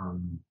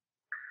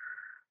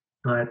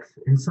 but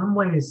in some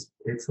ways,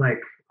 it's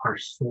like our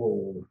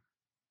soul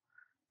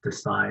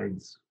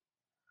decides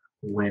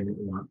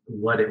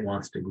what it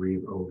wants to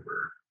grieve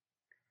over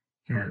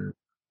and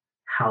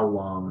how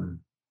long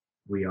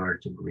we are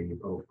to grieve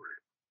over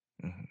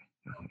it.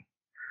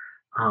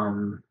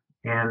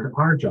 And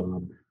our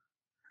job,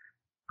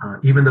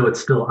 even though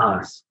it's still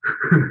us,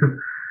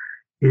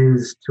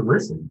 is to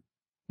listen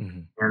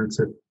and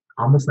to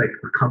almost like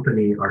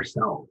accompany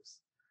ourselves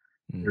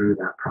through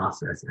that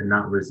process and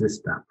not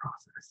resist that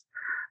process.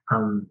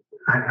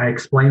 I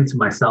explain to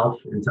myself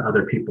and to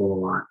other people a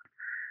lot,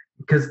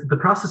 because the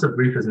process of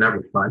grief is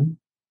never fun.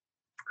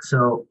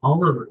 So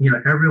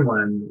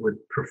everyone would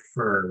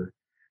prefer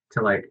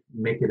to like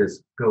make it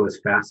go as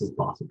fast as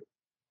possible,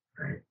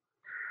 right?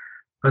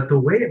 But the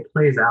way it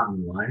plays out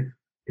in life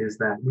is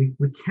that we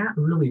can't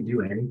really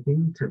do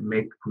anything to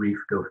make grief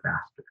go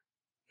faster.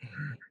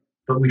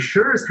 But we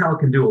sure as hell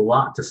can do a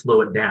lot to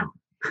slow it down.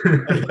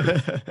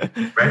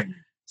 Right?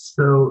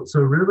 So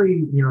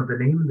really, the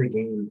name of the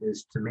game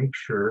is to make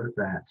sure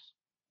that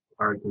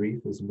our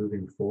grief is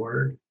moving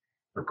forward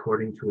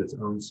according to its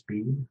own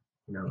speed,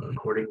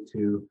 according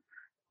to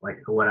like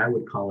what I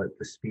would call it,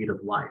 the speed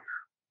of life.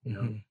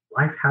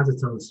 Life has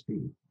its own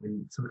speed.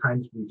 And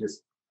sometimes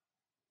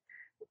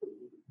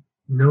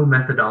no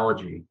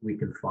methodology we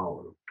can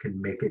follow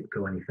can make it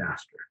go any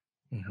faster.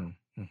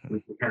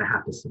 We kind of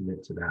have to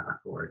submit to that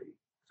authority,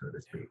 so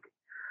to speak.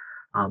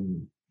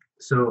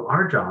 So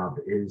our job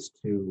is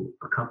to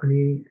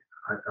accompany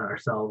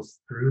ourselves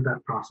through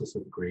that process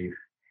of grief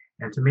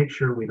and to make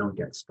sure we don't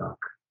get stuck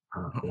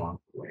along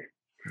the way.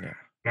 Yeah.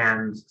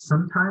 And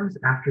sometimes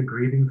after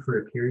grieving for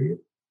a period,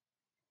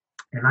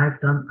 and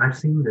I've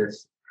seen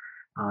this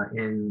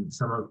in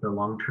some of the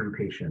long-term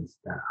patients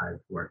that I've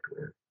worked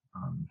with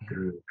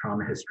through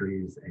trauma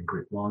histories and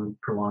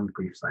prolonged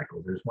grief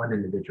cycles. There's one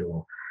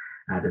individual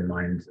I had in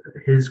mind.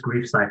 His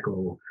grief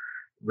cycle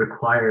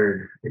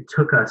it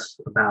took us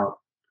about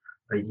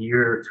a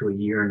year to a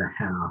year and a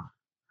half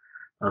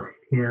of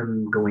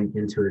him going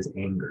into his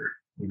anger.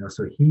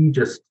 So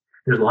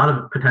there's a lot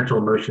of potential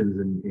emotions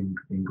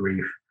in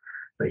grief,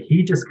 but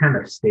he just kind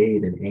of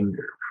stayed in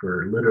anger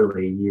for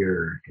literally a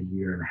year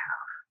and a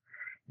half.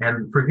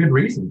 And for good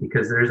reason,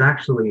 because there's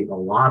actually a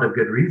lot of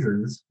good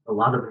reasons, a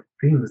lot of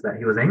things that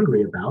he was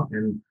angry about.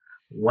 And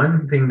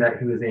one thing that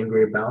he was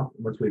angry about,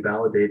 once we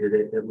validated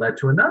it, it led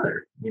to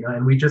another,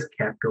 and we just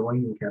kept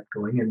going and kept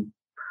going. And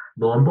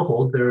lo and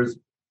behold, there's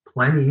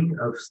plenty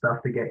of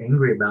stuff to get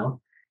angry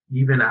about,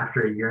 even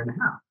after a year and a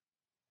half.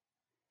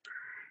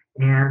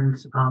 And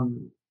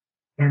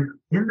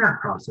in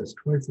that process,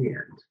 towards the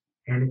end,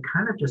 and it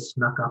kind of just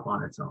snuck up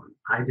on its own.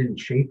 I didn't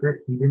shape it,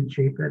 he didn't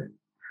shape it,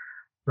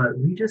 but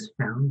we just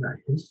found that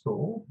his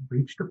soul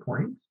reached a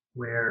point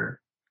where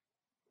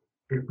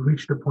it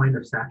reached a point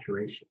of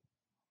saturation.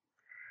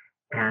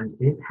 And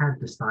it had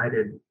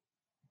decided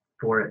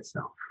for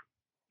itself,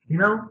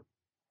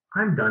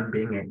 I'm done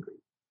being angry.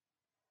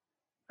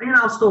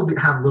 I'll still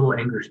have little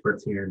anger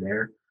spurts here and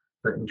there,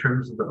 but in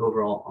terms of the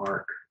overall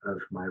arc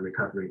of my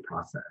recovery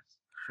process,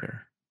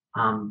 sure.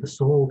 The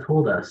soul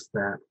told us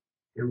that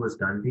it was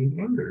done being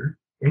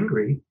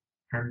angry,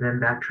 and then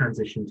that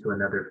transitioned to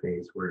another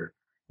phase where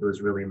it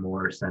was really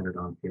more centered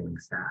on feeling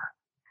sad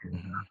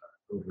and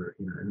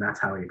and that's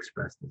how he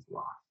expressed his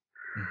loss.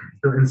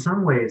 So in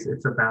some ways,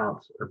 it's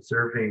about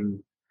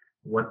observing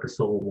what the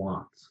soul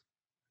wants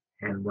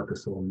and what the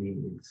soul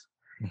needs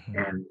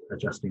and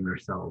adjusting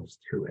ourselves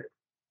to it.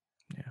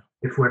 Yeah.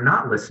 If we're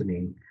not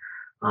listening,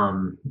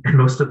 and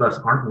most of us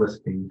aren't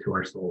listening to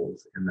our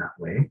souls in that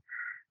way,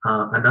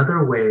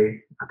 another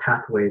way, a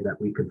pathway that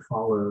we could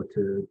follow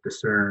to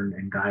discern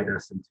and guide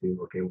us into,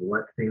 okay,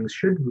 what things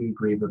should we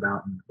grieve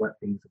about and what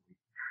things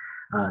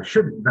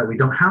that we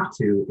don't have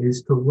to,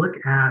 is to look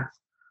at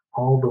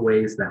all the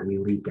ways that we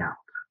leak out.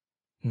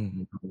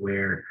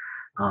 Where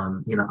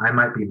I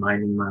might be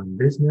minding my own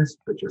business,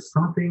 but just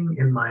something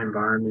in my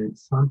environment,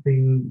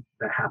 something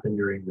that happened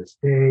during this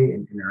day,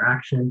 an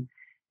interaction,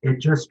 it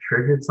just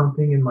triggered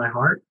something in my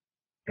heart,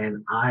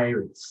 and I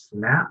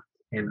snapped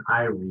and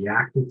I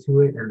reacted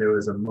to it. And there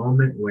was a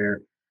moment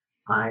where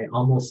I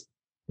almost,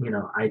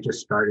 I just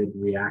started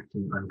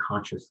reacting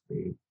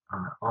unconsciously,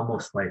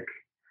 almost like,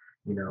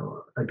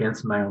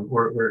 against my own,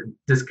 or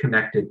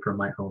disconnected from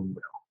my own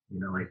will.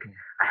 Like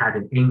I had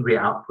an angry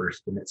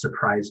outburst and it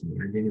surprised me.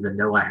 I didn't even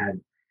know I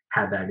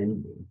had that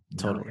in me.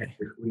 Totally.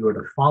 If we were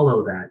to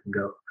follow that and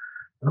go,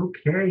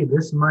 okay,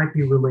 this might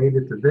be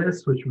related to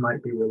this, which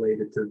might be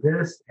related to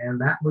this, and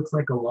that looks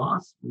like a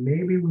loss.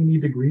 Maybe we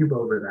need to grieve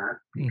over that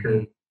Hmm.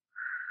 because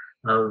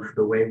of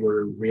the way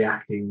we're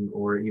reacting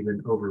or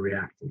even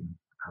overreacting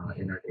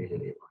in Hmm. our day to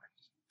Hmm. day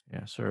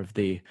Yeah, sort of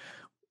the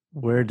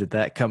where did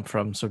that come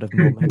from sort of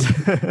moment.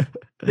 lives.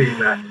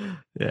 Exactly.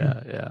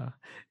 Yeah, yeah.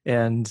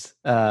 And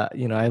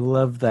I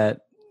love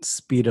that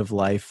speed of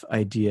life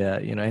idea.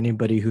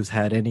 Anybody who's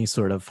had any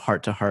sort of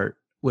heart to heart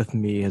with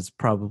me has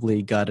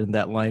probably gotten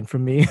that line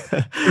from me.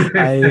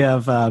 I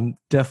have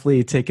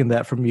definitely taken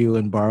that from you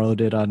and borrowed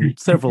it on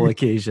several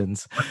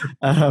occasions.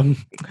 Um,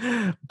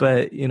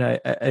 but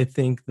I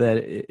think that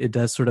it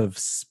does sort of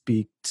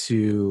speak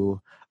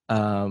to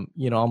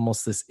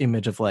almost this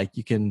image of like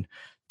you can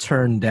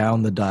turn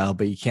down the dial,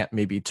 but you can't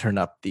maybe turn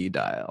up the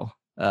dial.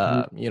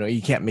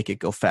 You can't make it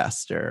go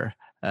faster.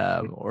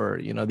 Or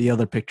the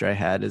other picture I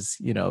had is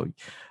you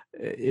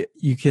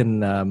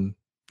can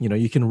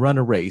you can run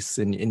a race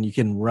and you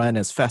can run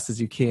as fast as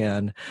you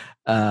can.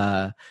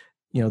 Uh,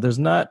 there's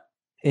not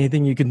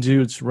anything you can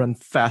do to run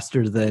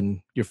faster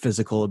than your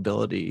physical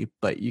ability,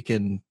 but you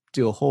can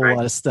do a whole Right.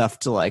 lot of stuff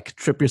to like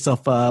trip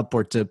yourself up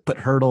or to put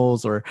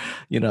hurdles or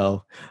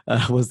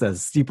was that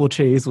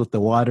steeplechase with the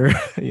water.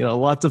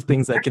 Lots of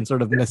things that can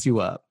sort of mess you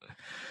up.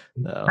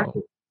 So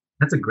Exactly.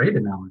 That's a great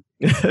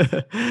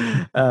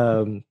analogy.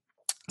 um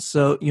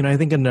so, I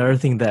think another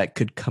thing that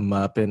could come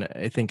up, and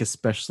I think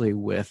especially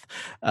with,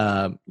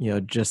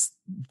 just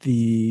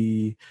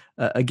the,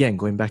 again,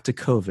 going back to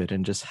COVID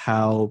and just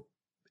how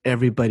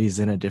everybody's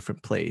in a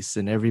different place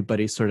and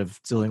everybody's sort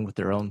of dealing with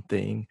their own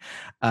thing.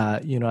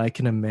 I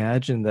can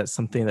imagine that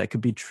something that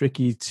could be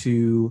tricky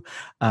to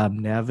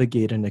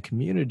navigate in a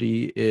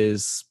community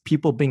is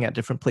people being at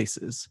different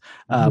places,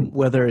 Mhm.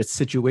 whether it's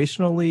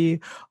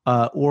situationally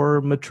or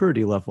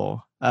maturity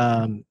level.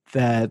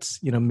 That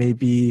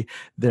maybe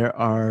there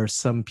are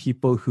some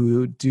people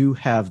who do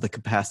have the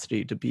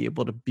capacity to be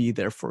able to be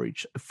there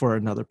for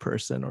another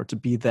person, or to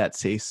be that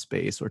safe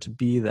space, or to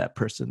be that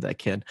person that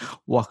can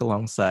walk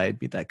alongside,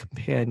 be that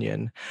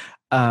companion.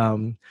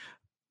 um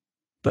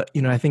but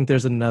I think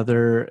there's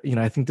another,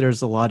 I think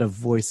there's a lot of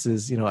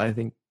voices, I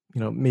think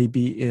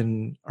maybe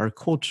in our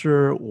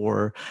culture,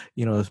 or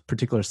a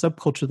particular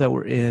subculture that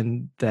we're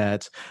in,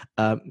 that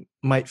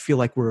might feel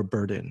like we're a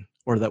burden,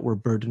 or that we're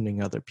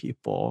burdening other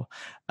people.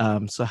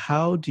 So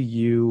how do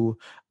you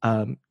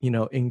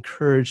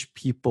encourage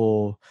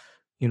people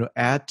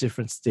at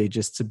different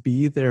stages to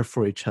be there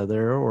for each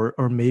other,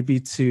 or maybe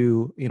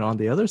to on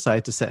the other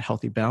side, to set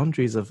healthy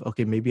boundaries of,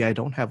 okay, maybe I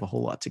don't have a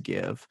whole lot to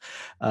give.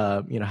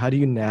 How do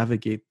you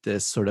navigate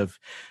this sort of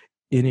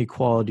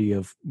inequality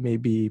of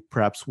maybe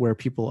perhaps where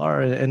people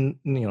are, and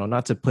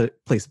not to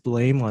place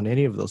blame on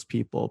any of those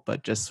people,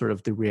 but just sort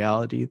of the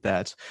reality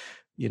that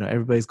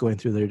everybody's going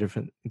through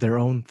their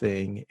own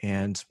thing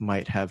and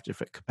might have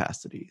different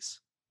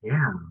capacities.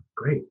 Yeah,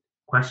 great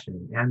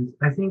question. And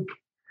I think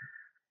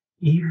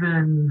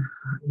even,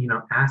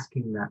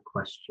 asking that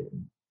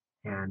question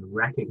and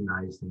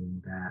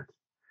recognizing that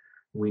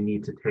we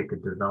need to take a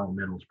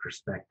developmental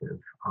perspective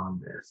on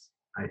this,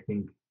 I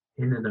think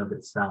in and of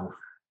itself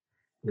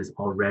is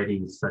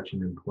already such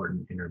an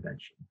important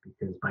intervention,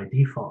 because by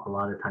default, a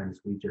lot of times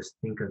we just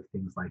think of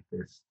things like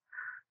this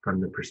from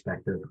the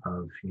perspective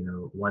of,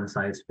 one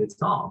size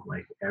fits all,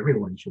 like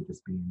everyone should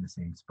just be in the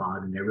same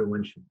spot and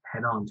everyone should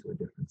head on to a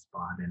different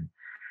spot. And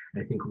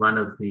I think one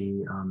of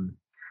the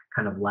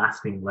kind of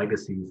lasting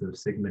legacies of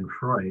Sigmund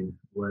Freud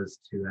was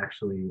to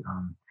actually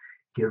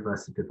give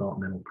us a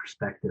developmental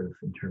perspective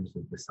in terms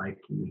of the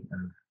psyche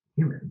of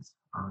humans.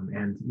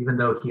 And even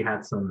though he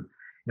had some,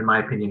 in my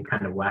opinion,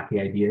 kind of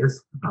wacky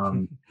ideas,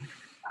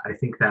 I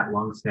think that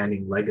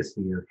longstanding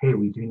legacy of, hey,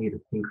 we do need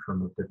to think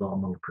from a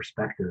developmental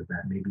perspective,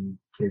 that maybe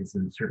kids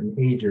in certain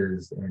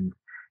ages and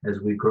as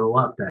we grow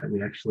up, that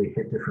we actually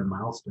hit different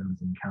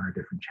milestones and encounter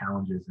different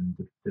challenges and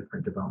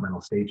different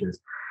developmental stages.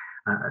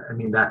 I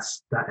mean, that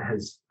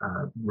has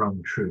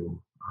rung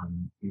true,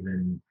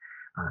 even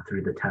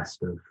through the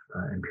test of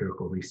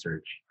empirical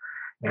research.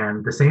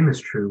 And the same is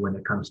true when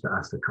it comes to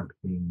us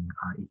accompanying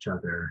each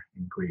other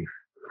in grief.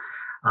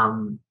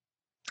 Um,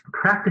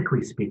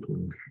 Practically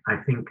speaking, I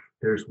think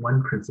there's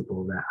one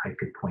principle that I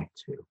could point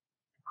to.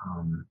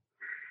 Um,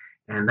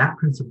 and that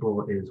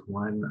principle is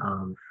one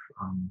of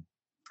um,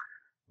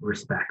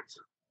 respect,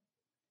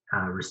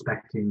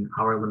 respecting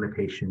our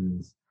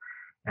limitations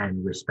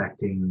and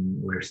respecting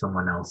where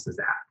someone else is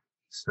at.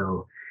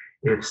 So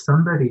if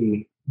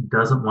somebody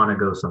doesn't want to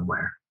go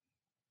somewhere,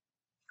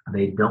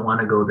 they don't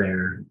want to go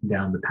there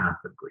down the path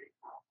of grief,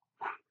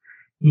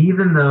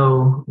 even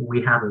though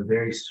we have a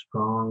very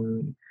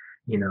strong,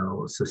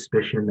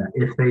 suspicion that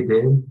if they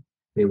did,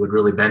 they would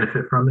really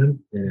benefit from it,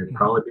 and it'd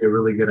probably be a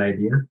really good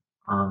idea.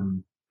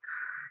 Um,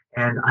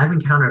 and I've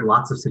encountered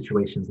lots of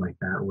situations like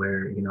that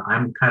where,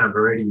 I'm kind of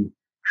already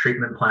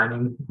treatment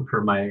planning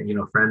for my,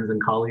 friends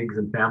and colleagues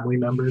and family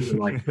members, and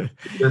like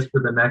this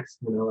for the next,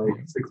 like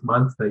 6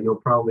 months, that you'll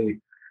probably,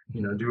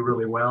 do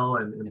really well,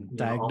 and And all of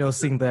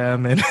diagnosing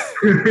them and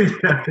this.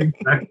 Yeah,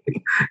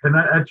 exactly. And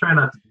I try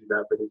not to do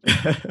that, but it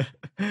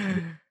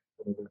just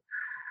sort of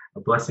a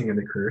blessing and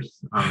a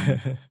curse.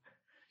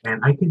 And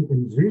I can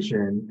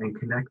envision and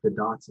connect the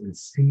dots and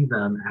see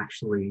them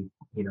actually,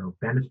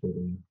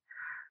 benefiting.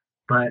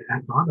 But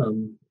at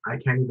bottom, I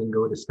can't even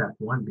go to step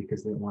one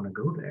because they don't want to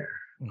go there.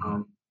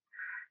 Mm-hmm.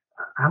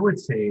 I would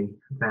say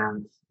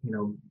that,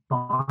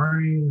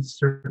 barring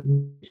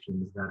certain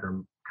situations that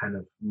are kind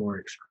of more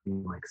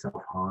extreme, like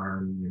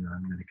self-harm,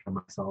 I'm going to kill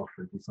myself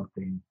or do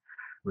something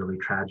really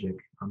tragic,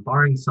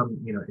 barring some,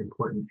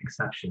 important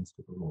exceptions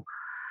to the rule.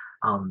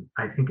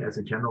 I think as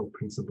a general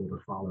principle to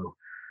follow,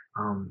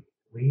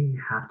 we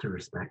have to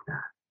respect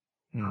that.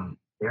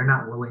 They're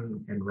not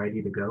willing and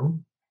ready to go.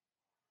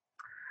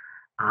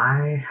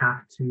 I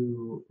have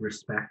to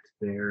respect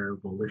their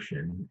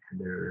volition and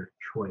their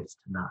choice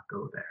to not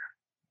go there.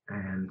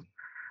 And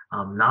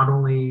not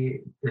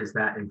only is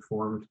that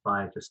informed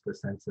by just a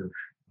sense of,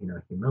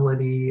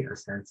 humility, a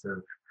sense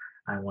of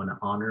I want to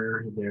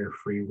honor their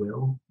free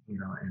will,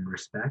 and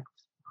respect.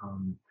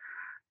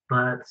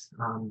 But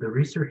the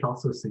research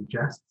also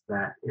suggests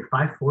that if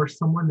I force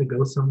someone to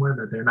go somewhere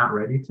that they're not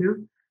ready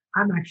to,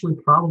 I'm actually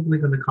probably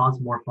going to cause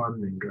more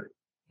harm than good.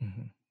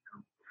 Mm-hmm.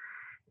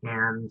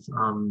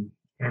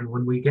 And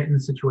when we get in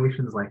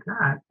situations like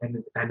that,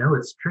 and I know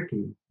it's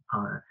tricky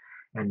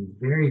and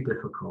very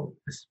difficult,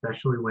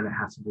 especially when it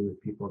has to do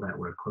with people that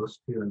we're close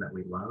to and that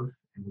we love,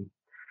 and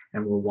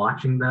we're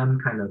watching them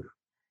kind of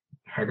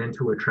head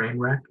into a train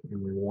wreck,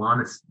 and we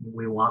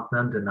want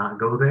them to not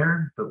go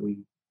there, but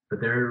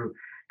they're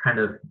kind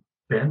of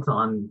bent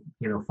on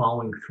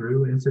following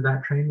through into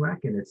that train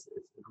wreck, and it's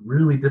a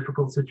really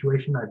difficult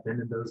situation. I've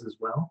been in those as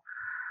well,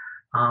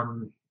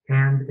 and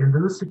in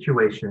those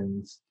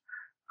situations,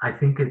 I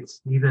think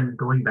it's even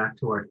going back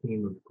to our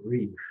theme of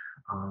grief.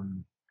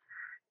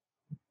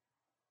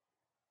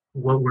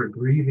 What we're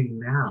grieving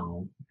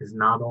now is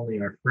not only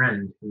our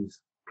friend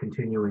who's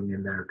continuing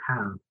in their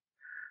path,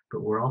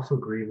 but we're also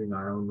grieving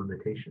our own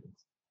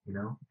limitations,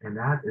 and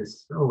that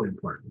is so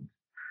important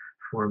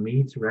for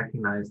me to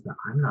recognize that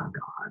I'm not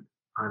God.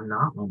 I'm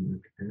not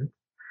omnipotent.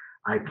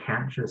 I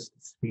can't just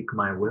speak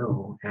my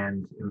will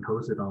and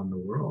impose it on the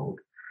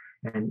world.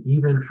 And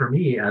even for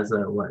me as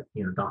a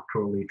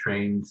doctorally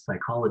trained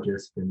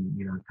psychologist and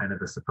kind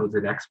of a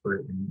supposed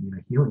expert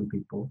in healing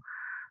people,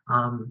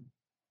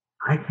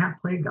 I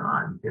can't play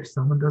God. If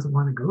someone doesn't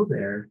want to go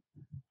there,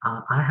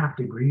 I have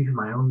to grieve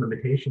my own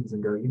limitations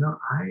and go,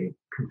 I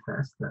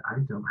confess that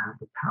I don't have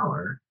the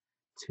power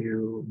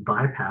to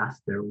bypass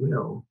their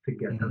will to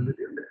get them to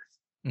do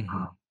this.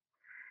 Mm-hmm.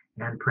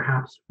 And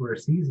perhaps for a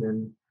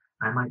season,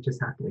 I might just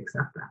have to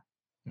accept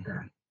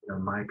that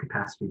my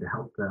capacity to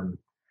help them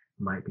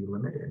might be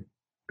limited.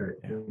 But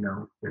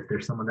if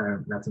there's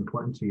someone that's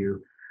important to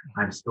you,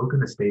 I'm still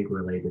going to stay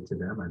related to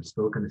them. I'm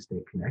still going to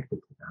stay connected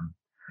to them.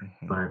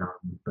 Mm-hmm.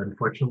 But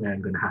unfortunately,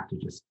 I'm going to have to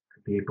just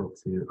be able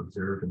to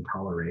observe and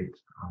tolerate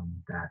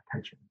that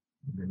tension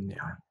in the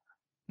meantime.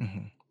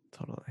 Mm-hmm.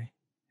 Totally.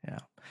 Yeah.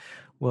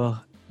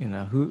 Well,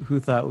 who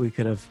thought we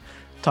could have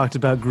talked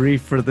about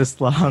grief for this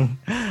long?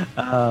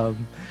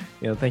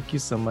 Thank you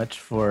so much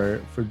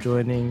for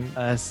joining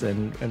us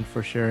and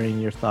for sharing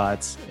your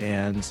thoughts.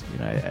 And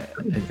I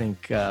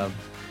think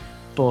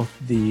both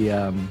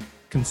the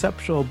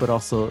conceptual, but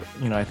also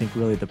I think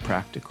really the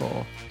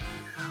practical.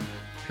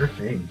 Sure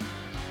thing.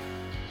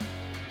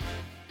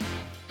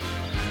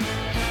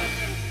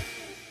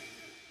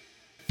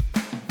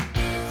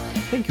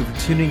 Thank you for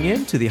tuning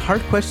in to the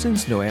Hard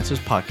Questions, No Answers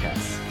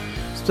podcast.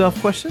 Still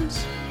have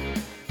questions?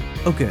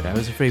 Oh good, I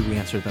was afraid we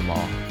answered them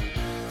all.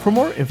 For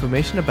more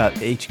information about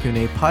the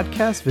HQ&A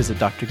podcast, visit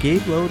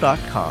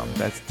drgabelow.com.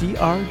 That's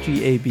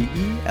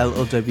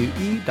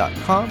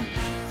drgabelowe.com.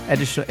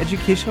 Additional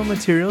educational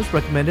materials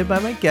recommended by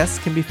my guests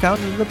can be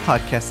found under the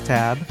podcast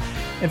tab.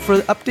 And for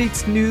the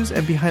updates, news,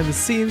 and behind the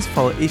scenes,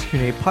 follow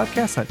HQ&A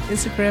podcast on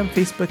Instagram,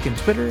 Facebook, and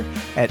Twitter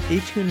at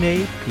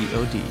HQ&A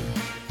POD.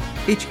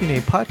 HQ&A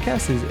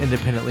podcast is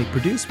independently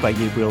produced by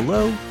Gabriel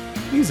Lowe.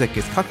 Music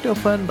is Cocktail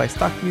Fun by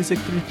Stock Music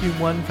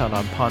 331, found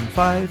on Pond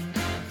 5.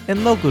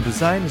 And logo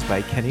design is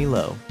by Kenny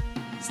Lowe.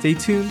 Stay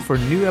tuned for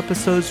new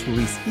episodes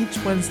released each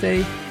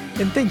Wednesday.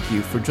 And thank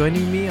you for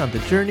joining me on the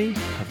journey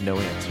of no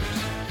answers.